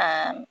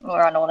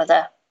 We're on all of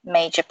the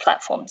major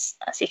platforms,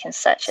 so you can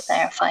search it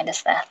there and find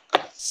us there.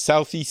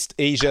 Southeast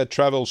Asia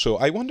Travel Show.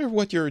 I wonder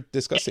what you're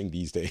discussing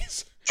these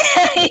days.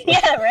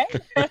 Yeah,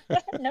 right?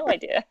 No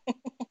idea.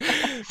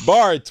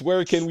 Bart,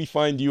 where can we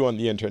find you on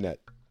the internet?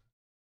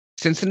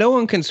 Since no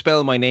one can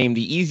spell my name,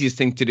 the easiest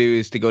thing to do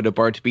is to go to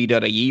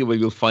bartb.ie, where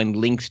you'll find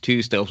links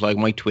to stuff like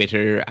my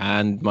Twitter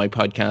and my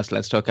podcast,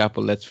 Let's Talk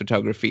Apple, Let's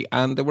Photography,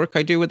 and the work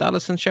I do with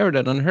Alison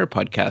Sheridan on her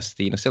podcast,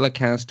 the Nocilla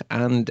Cast,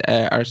 and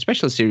our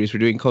special series we're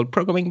doing called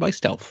Programming by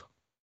Stealth.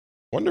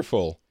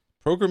 Wonderful.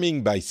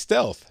 Programming by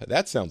Stealth.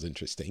 That sounds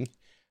interesting.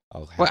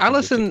 Well,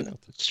 Alison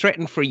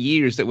threatened for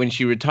years that when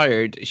she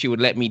retired, she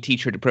would let me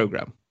teach her to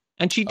program.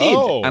 And she did.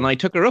 Oh. And I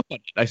took her up on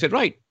it. I said,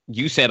 right,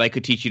 you said I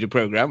could teach you to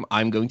program.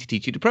 I'm going to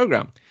teach you to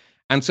program.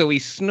 And so we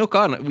snuck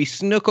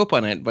up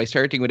on it by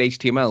starting with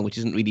HTML, which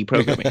isn't really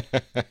programming.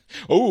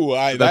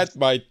 That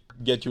might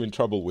get you in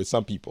trouble with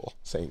some people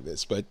saying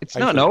this, but it's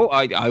not. No,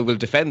 I will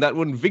defend that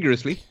one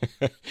vigorously.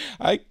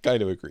 I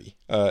kind of agree.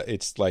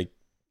 It's like,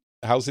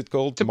 how's it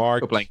called? It's a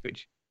markup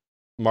language.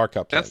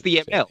 Markup. That's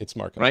language. the ML. It's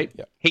markup, right?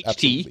 Yeah,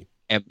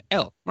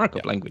 HTML,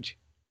 markup language.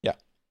 Yeah,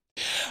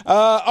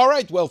 All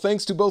right. Well,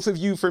 thanks to both of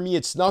you. For me,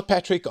 it's Not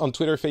Patrick on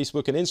Twitter,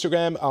 Facebook, and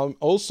Instagram. I'm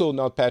also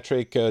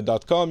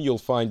notpatrick.com. You'll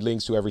find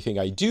links to everything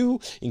I do,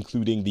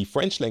 including the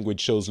French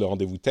language shows Le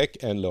Rendezvous Tech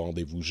and Le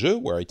Rendezvous Jeu,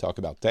 where I talk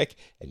about tech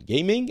and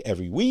gaming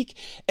every week.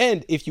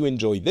 And if you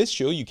enjoy this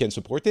show, you can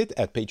support it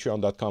at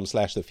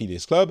patreon.com/The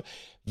Phileas Club.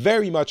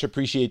 Very much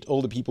appreciate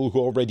all the people who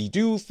already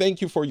do.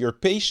 Thank you for your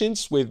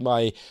patience with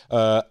my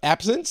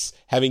absence.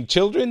 Having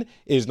children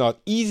is not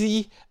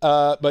easy,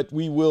 but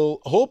we will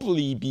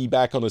hopefully be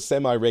back on a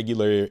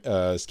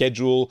semi-regular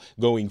schedule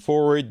going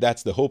forward.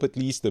 That's the hope, at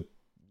least. The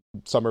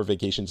summer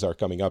vacations are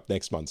coming up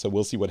next month, so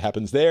we'll see what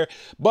happens there.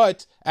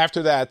 But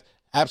after that,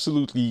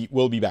 absolutely,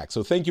 we'll be back.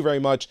 So thank you very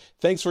much.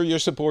 Thanks for your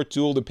support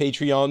to all the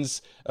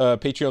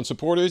Patreon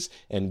supporters,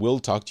 and we'll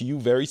talk to you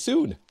very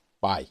soon.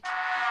 Bye.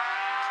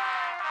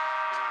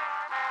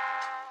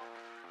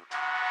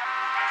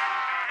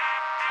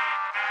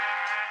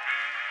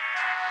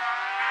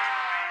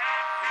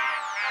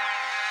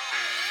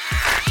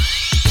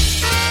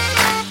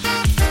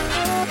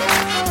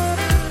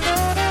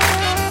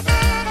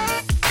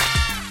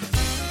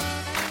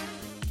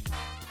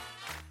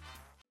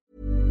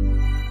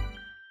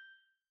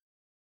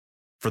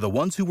 For the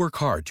ones who work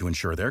hard to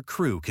ensure their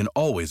crew can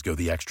always go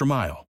the extra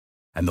mile,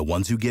 and the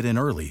ones who get in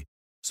early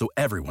so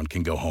everyone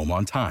can go home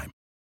on time,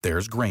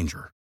 there's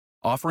Grainger,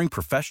 offering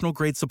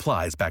professional-grade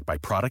supplies backed by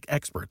product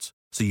experts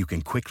so you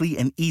can quickly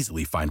and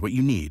easily find what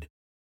you need.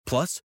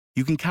 Plus,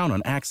 you can count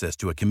on access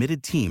to a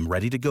committed team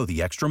ready to go the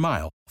extra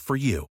mile for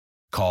you.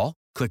 Call,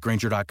 click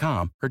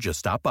Grainger.com, or just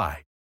stop by.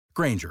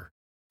 Grainger,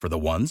 for the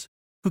ones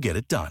who get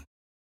it done.